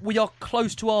think that we are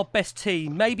close to our best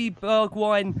team? Maybe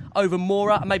Bergwijn over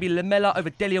Moura, and maybe Lamela over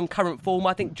Dele on current form.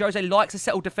 I think Jose likes a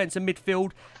settled defence and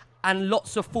midfield. and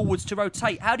lots of forwards to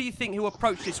rotate. How do you think he'll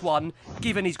approach this one,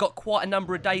 given he's got quite a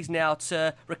number of days now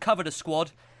to recover the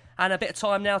squad and a bit of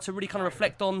time now to really kind of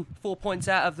reflect on 4 points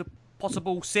out of the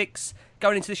possible 6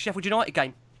 going into the Sheffield United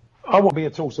game? I won't be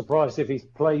at all surprised if he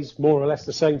plays more or less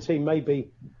the same team,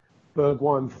 maybe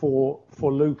Bergwijn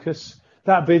for Lucas.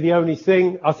 That'd be the only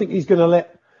thing. I think he's going to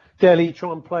let Dele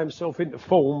try and play himself into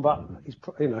form, but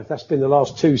that's been the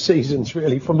last 2 seasons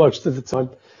really for most of the time.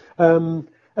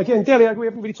 Again, Dele, we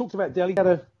haven't really talked about Dele.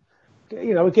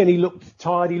 Again, he looked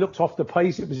tired. He looked off the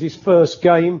pace. It was his first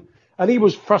game, and he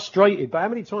was frustrated. But how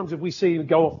many times have we seen him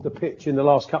go off the pitch in the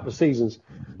last couple of seasons,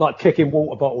 like kicking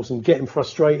water bottles and getting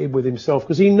frustrated with himself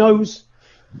because he knows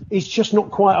he's just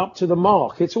not quite up to the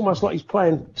mark. It's almost like he's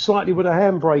playing slightly with a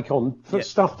handbrake on.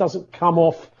 Stuff doesn't come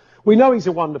off. We know he's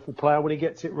a wonderful player when he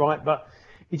gets it right, but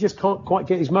he just can't quite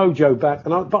get his mojo back.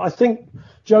 But I think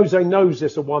Jose knows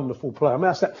this a wonderful player. I mean,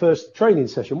 that's that first training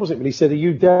session, wasn't it? When he said, "Are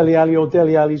you Dele Alli or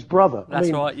Dele Alli's brother?"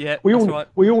 That's right. Yeah, we right.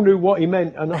 all knew what he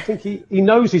meant, and I think he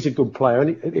knows he's a good player.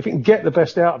 And if he can get the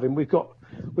best out of him, we got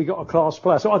a class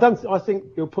player. So I think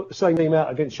he'll put the same team out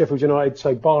against Sheffield United,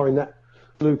 say barring that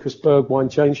Lucas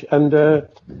Bergwijn change, and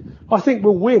I think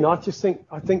we'll win. I think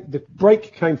the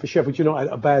break came for Sheffield United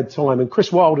at a bad time, and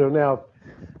Chris Wilder now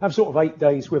have sort of 8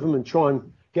 days with them and try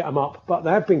and get them up, but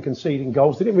they have been conceding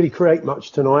goals. They didn't really create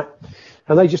much tonight,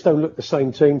 and they just don't look the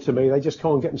same team to me. They just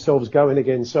can't get themselves going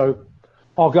again. So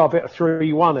I'll go a bit of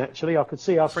 3-1. Actually, I could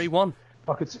see us 3-1.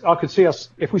 I could see us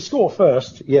if we score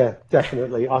first. Yeah,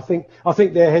 definitely. I think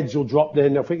their heads will drop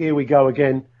then. I think here we go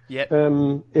again.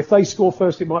 Yep. If they score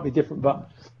first, it might be different, but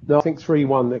no, I think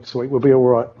 3-1 next week will be all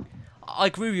right. I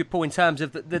agree with you, Paul, in terms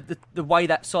of the way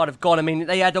that side have gone. I mean,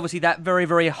 they had obviously that very,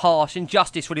 very harsh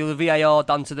injustice, really, the VAR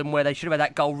done to them, where they should have had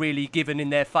that goal really given in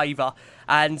their favour.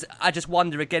 And I just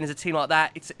wonder, again, as a team like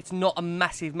that, it's not a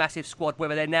massive, massive squad,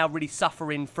 whether they're now really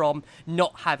suffering from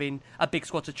not having a big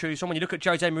squad to choose from. When you look at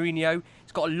Jose Mourinho,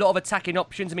 he's got a lot of attacking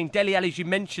options. I mean, Dele Alli, as you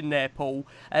mentioned there, Paul,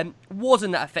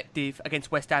 wasn't that effective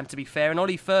against West Ham, to be fair. And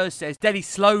Ollie Furs says Dele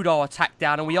slowed our attack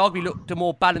down, and we arguably looked a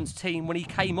more balanced team when he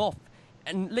came off.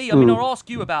 And Lee, I mean, I'll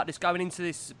ask you about this going into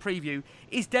this preview.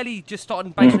 Is Dele just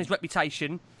starting based on his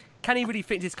reputation? Can he really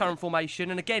fit into his current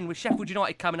formation? And again, with Sheffield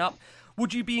United coming up,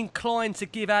 would you be inclined to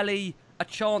give Ali a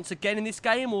chance again in this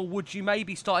game, or would you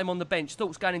maybe start him on the bench?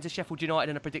 Thoughts going into Sheffield United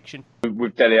and a prediction?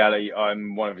 With Dele Alli,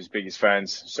 I'm one of his biggest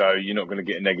fans, so you're not going to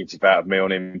get a negative out of me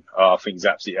on him. I think he's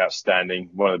absolutely outstanding.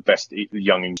 One of the best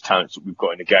young English talents that we've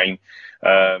got in the game.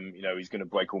 He's going to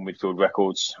break all midfield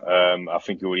records. I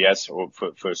think he already has, or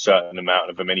for a certain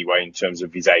amount of them anyway, in terms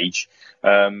of his age.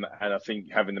 And I think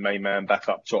having the main man back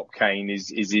up top, Kane, is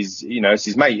his, it's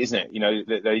his mate, isn't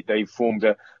it? They formed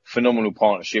a phenomenal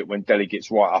partnership when Dele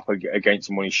gets right up against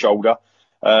him on his shoulder.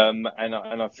 And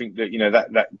I think that,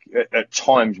 that at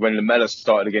times when Lamela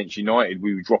started against United,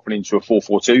 we were dropping into a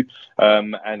 4-4-2.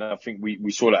 And I think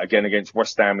we saw that again against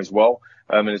West Ham as well.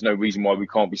 And there's no reason why we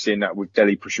can't be seeing that with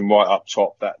Dele pushing right up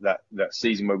top that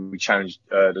season where we challenged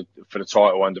for the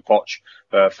title under Poch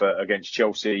against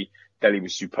Chelsea. Dele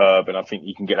was superb, and I think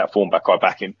he can get that form back. I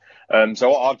back him.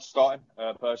 So I'd start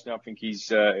him personally. I think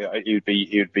he would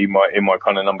be in my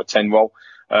kind of number 10 role.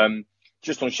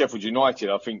 Just on Sheffield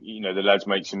United, I think, the lads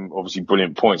make some obviously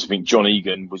brilliant points. I think John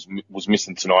Egan was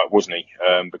missing tonight, wasn't he?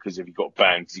 Because if he got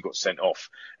banned, because he got sent off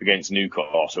against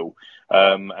Newcastle.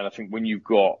 And I think when you've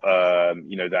got, I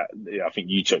think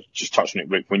you just touched on it,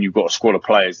 Rick, when you've got a squad of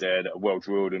players there that are well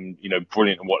drilled and,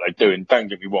 brilliant at what they do. And don't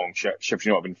get me wrong, Sheffield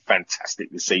United have been fantastic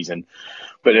this season.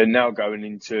 But they're now going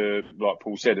into, like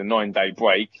Paul said, a 9-day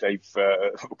break.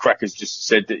 Crackers just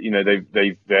said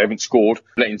that, they haven't scored,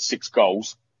 letting 6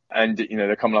 goals. And,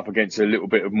 they're coming up against a little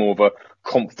bit of more of a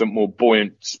confident, more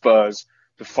buoyant Spurs,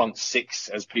 the front 6,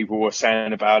 as people were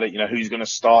saying about it. Who's going to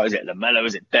start? Is it Lamela?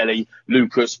 Is it Dele?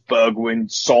 Lucas, Bergwijn,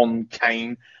 Son,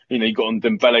 Kane? You got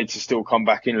Dembele to still come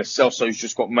back in. Celso's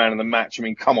just got man of the match. I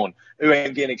mean, come on. Who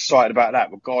ain't getting excited about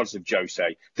that, regardless of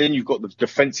Jose? Then you've got the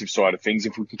defensive side of things.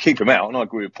 If we can keep him out, and I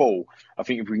agree with Paul, I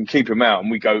think if we can keep him out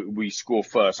and we score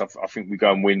first, I think we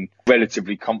go and win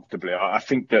relatively comfortably. I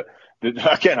think that,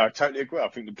 again, I totally agree. I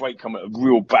think the break come at a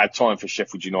real bad time for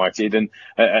Sheffield United, and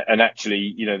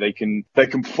actually, they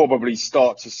can probably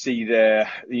start to see their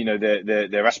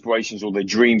aspirations or their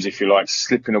dreams, if you like,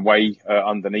 slipping away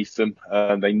underneath them.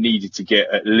 They needed to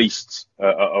get at least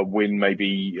a win,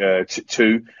 maybe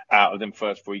 2 out of them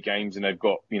first 3 games, and they've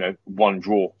got 1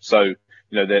 draw. So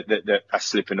they're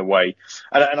slipping away.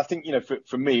 And I think,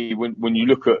 for me, when you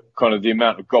look at kind of the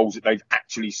amount of goals that they've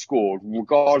actually scored,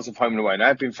 regardless of home and away, and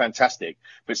they've been fantastic,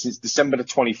 but since December the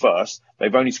 21st,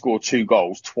 they've only scored 2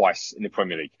 goals twice in the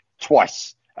Premier League.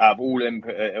 Twice. out of all them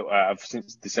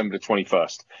since December the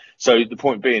 21st. So the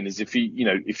point being is, if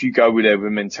you go with a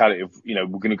mentality of,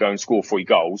 we're going to go and score 3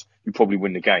 goals, you probably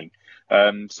win the game.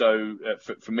 So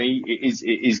for me,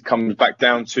 it comes back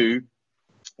down to,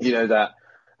 that.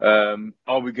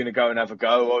 Are we going to go and have a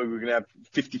go? Are we going to have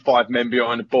 55 men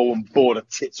behind the ball and bore the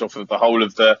tits off of the whole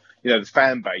of the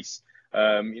fan base?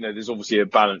 There's obviously a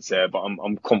balance there, but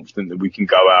I'm confident that we can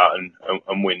go out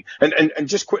and win. And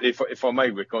just quickly, if I may,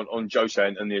 Rick, on Jose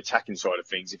and the attacking side of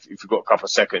things, if you've got a couple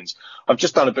of seconds, I've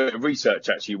just done a bit of research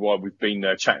actually while we've been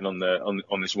chatting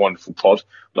on this wonderful pod,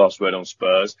 Last Word on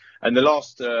Spurs, and the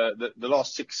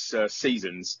last 6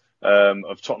 seasons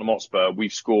of Tottenham Hotspur,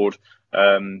 we've scored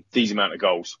these amount of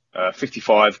goals: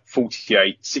 55,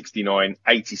 48, 69,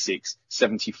 86,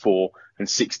 74, and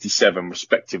 67,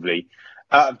 respectively.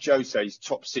 Out of Jose's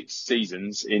top 6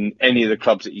 seasons in any of the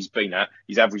clubs that he's been at,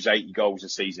 he's averaged 80 goals a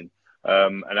season.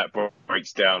 And that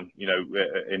breaks down,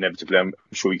 inevitably. I'm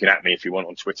sure you can at me if you want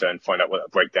on Twitter and find out what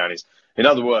that breakdown is. In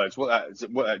other words, what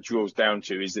that draws down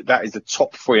to is that is the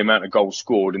top 3 amount of goals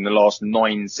scored in the last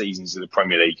 9 seasons of the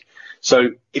Premier League. So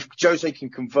if Jose can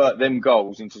convert them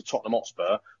goals into Tottenham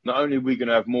Hotspur, not only are we going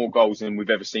to have more goals than we've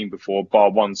ever seen before,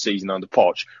 bar 1 season under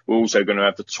Poch, we're also going to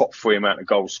have the top 3 amount of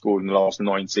goals scored in the last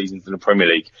 9 seasons in the Premier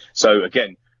League. So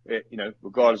again,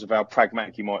 regardless of how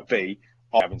pragmatic you might be,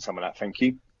 I'm having some of that. Thank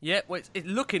you. Yeah, well, it's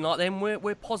looking like then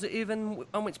we're positive and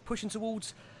it's pushing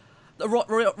towards the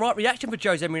right reaction for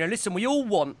Jose Mourinho. Listen,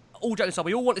 all joking aside,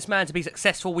 we all want this man to be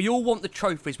successful. We all want the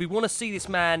trophies. We want to see this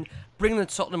man bring them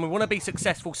to Tottenham. We want to be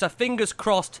successful. So fingers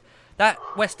crossed that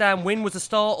West Ham win was the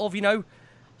start of,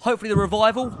 hopefully the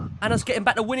revival and us getting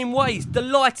back to winning ways.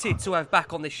 Delighted to have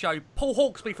back on this show Paul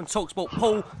Hawksby from TalkSport.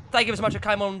 Paul, thank you so much for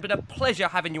coming on. Been a pleasure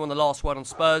having you on the Last Word on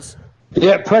Spurs.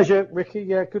 Yeah, pleasure, Ricky.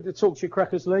 Yeah, good to talk to you,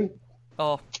 Crackers Lee.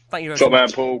 Oh, thank you very much. Top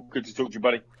man, Paul. Good to talk to you,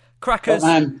 buddy. Crackers. Top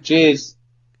man, cheers.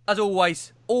 As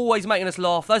always making us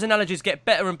laugh. Those analogies get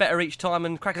better and better each time.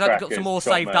 And Crackers, I've got some more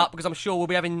saved up because I'm sure we'll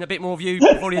be having a bit more of you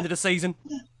before the end of the season.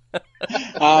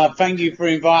 Thank you for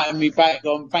inviting me back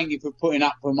on. Thank you for putting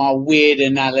up with my weird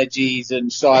analogies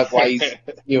and sideways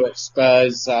view at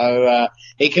Spurs. So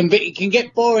it can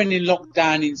get boring in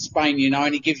lockdown in Spain,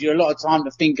 and it gives you a lot of time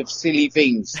to think of silly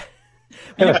things.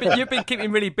 You've been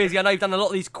keeping really busy. I know you've done a lot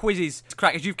of these quizzes,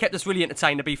 Crackers. You've kept us really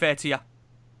entertained, to be fair to you.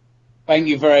 Thank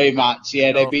you very much.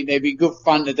 Yeah, they've been good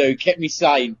fun to do. Kept me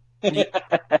sane.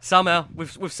 Somehow,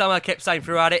 we've somehow kept sane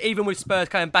throughout it, even with Spurs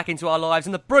coming back into our lives.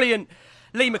 And the brilliant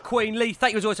Lee McQueen. Lee,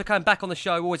 thank you as always for coming back on the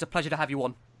show. Always a pleasure to have you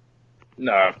on.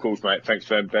 No, of course, mate. Thanks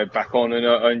for being back on, and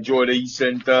I enjoy these.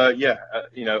 And I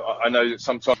know that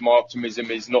sometimes my optimism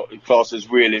is not classed as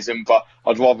realism, but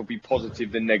I'd rather be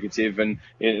positive than negative, and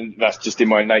that's just in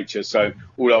my nature. So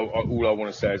all I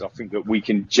want to say is I think that we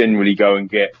can generally go and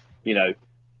get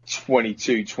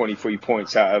 22, 23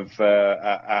 points out of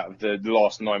the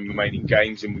last 9 remaining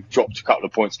games, and we've dropped a couple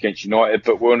of points against United,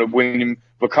 but we're on a winning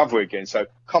recovery again. So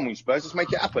come on, Spurs, let's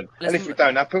make it happen. And if it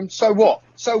don't happen, so what?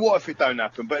 So what if it don't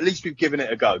happen? But at least we've given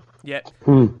it a go. Yeah.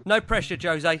 No pressure,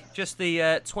 Jose. Just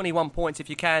the 21 points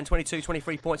if you can, 22,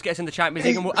 23 points. Get us in the Champions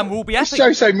League and we'll be happy. It's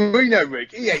Jose Mourinho,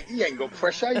 Rick. He ain't got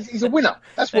pressure. He's a winner.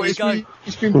 That's what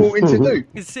he's been brought in to do.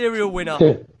 He's a serial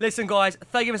winner. Listen, guys,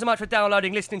 thank you so much for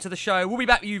downloading, listening to the show. We'll be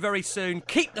back with you very soon.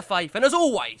 Keep the faith. And as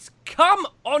always, come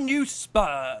on, you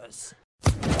Spurs.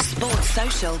 Sports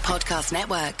Social Podcast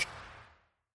Network.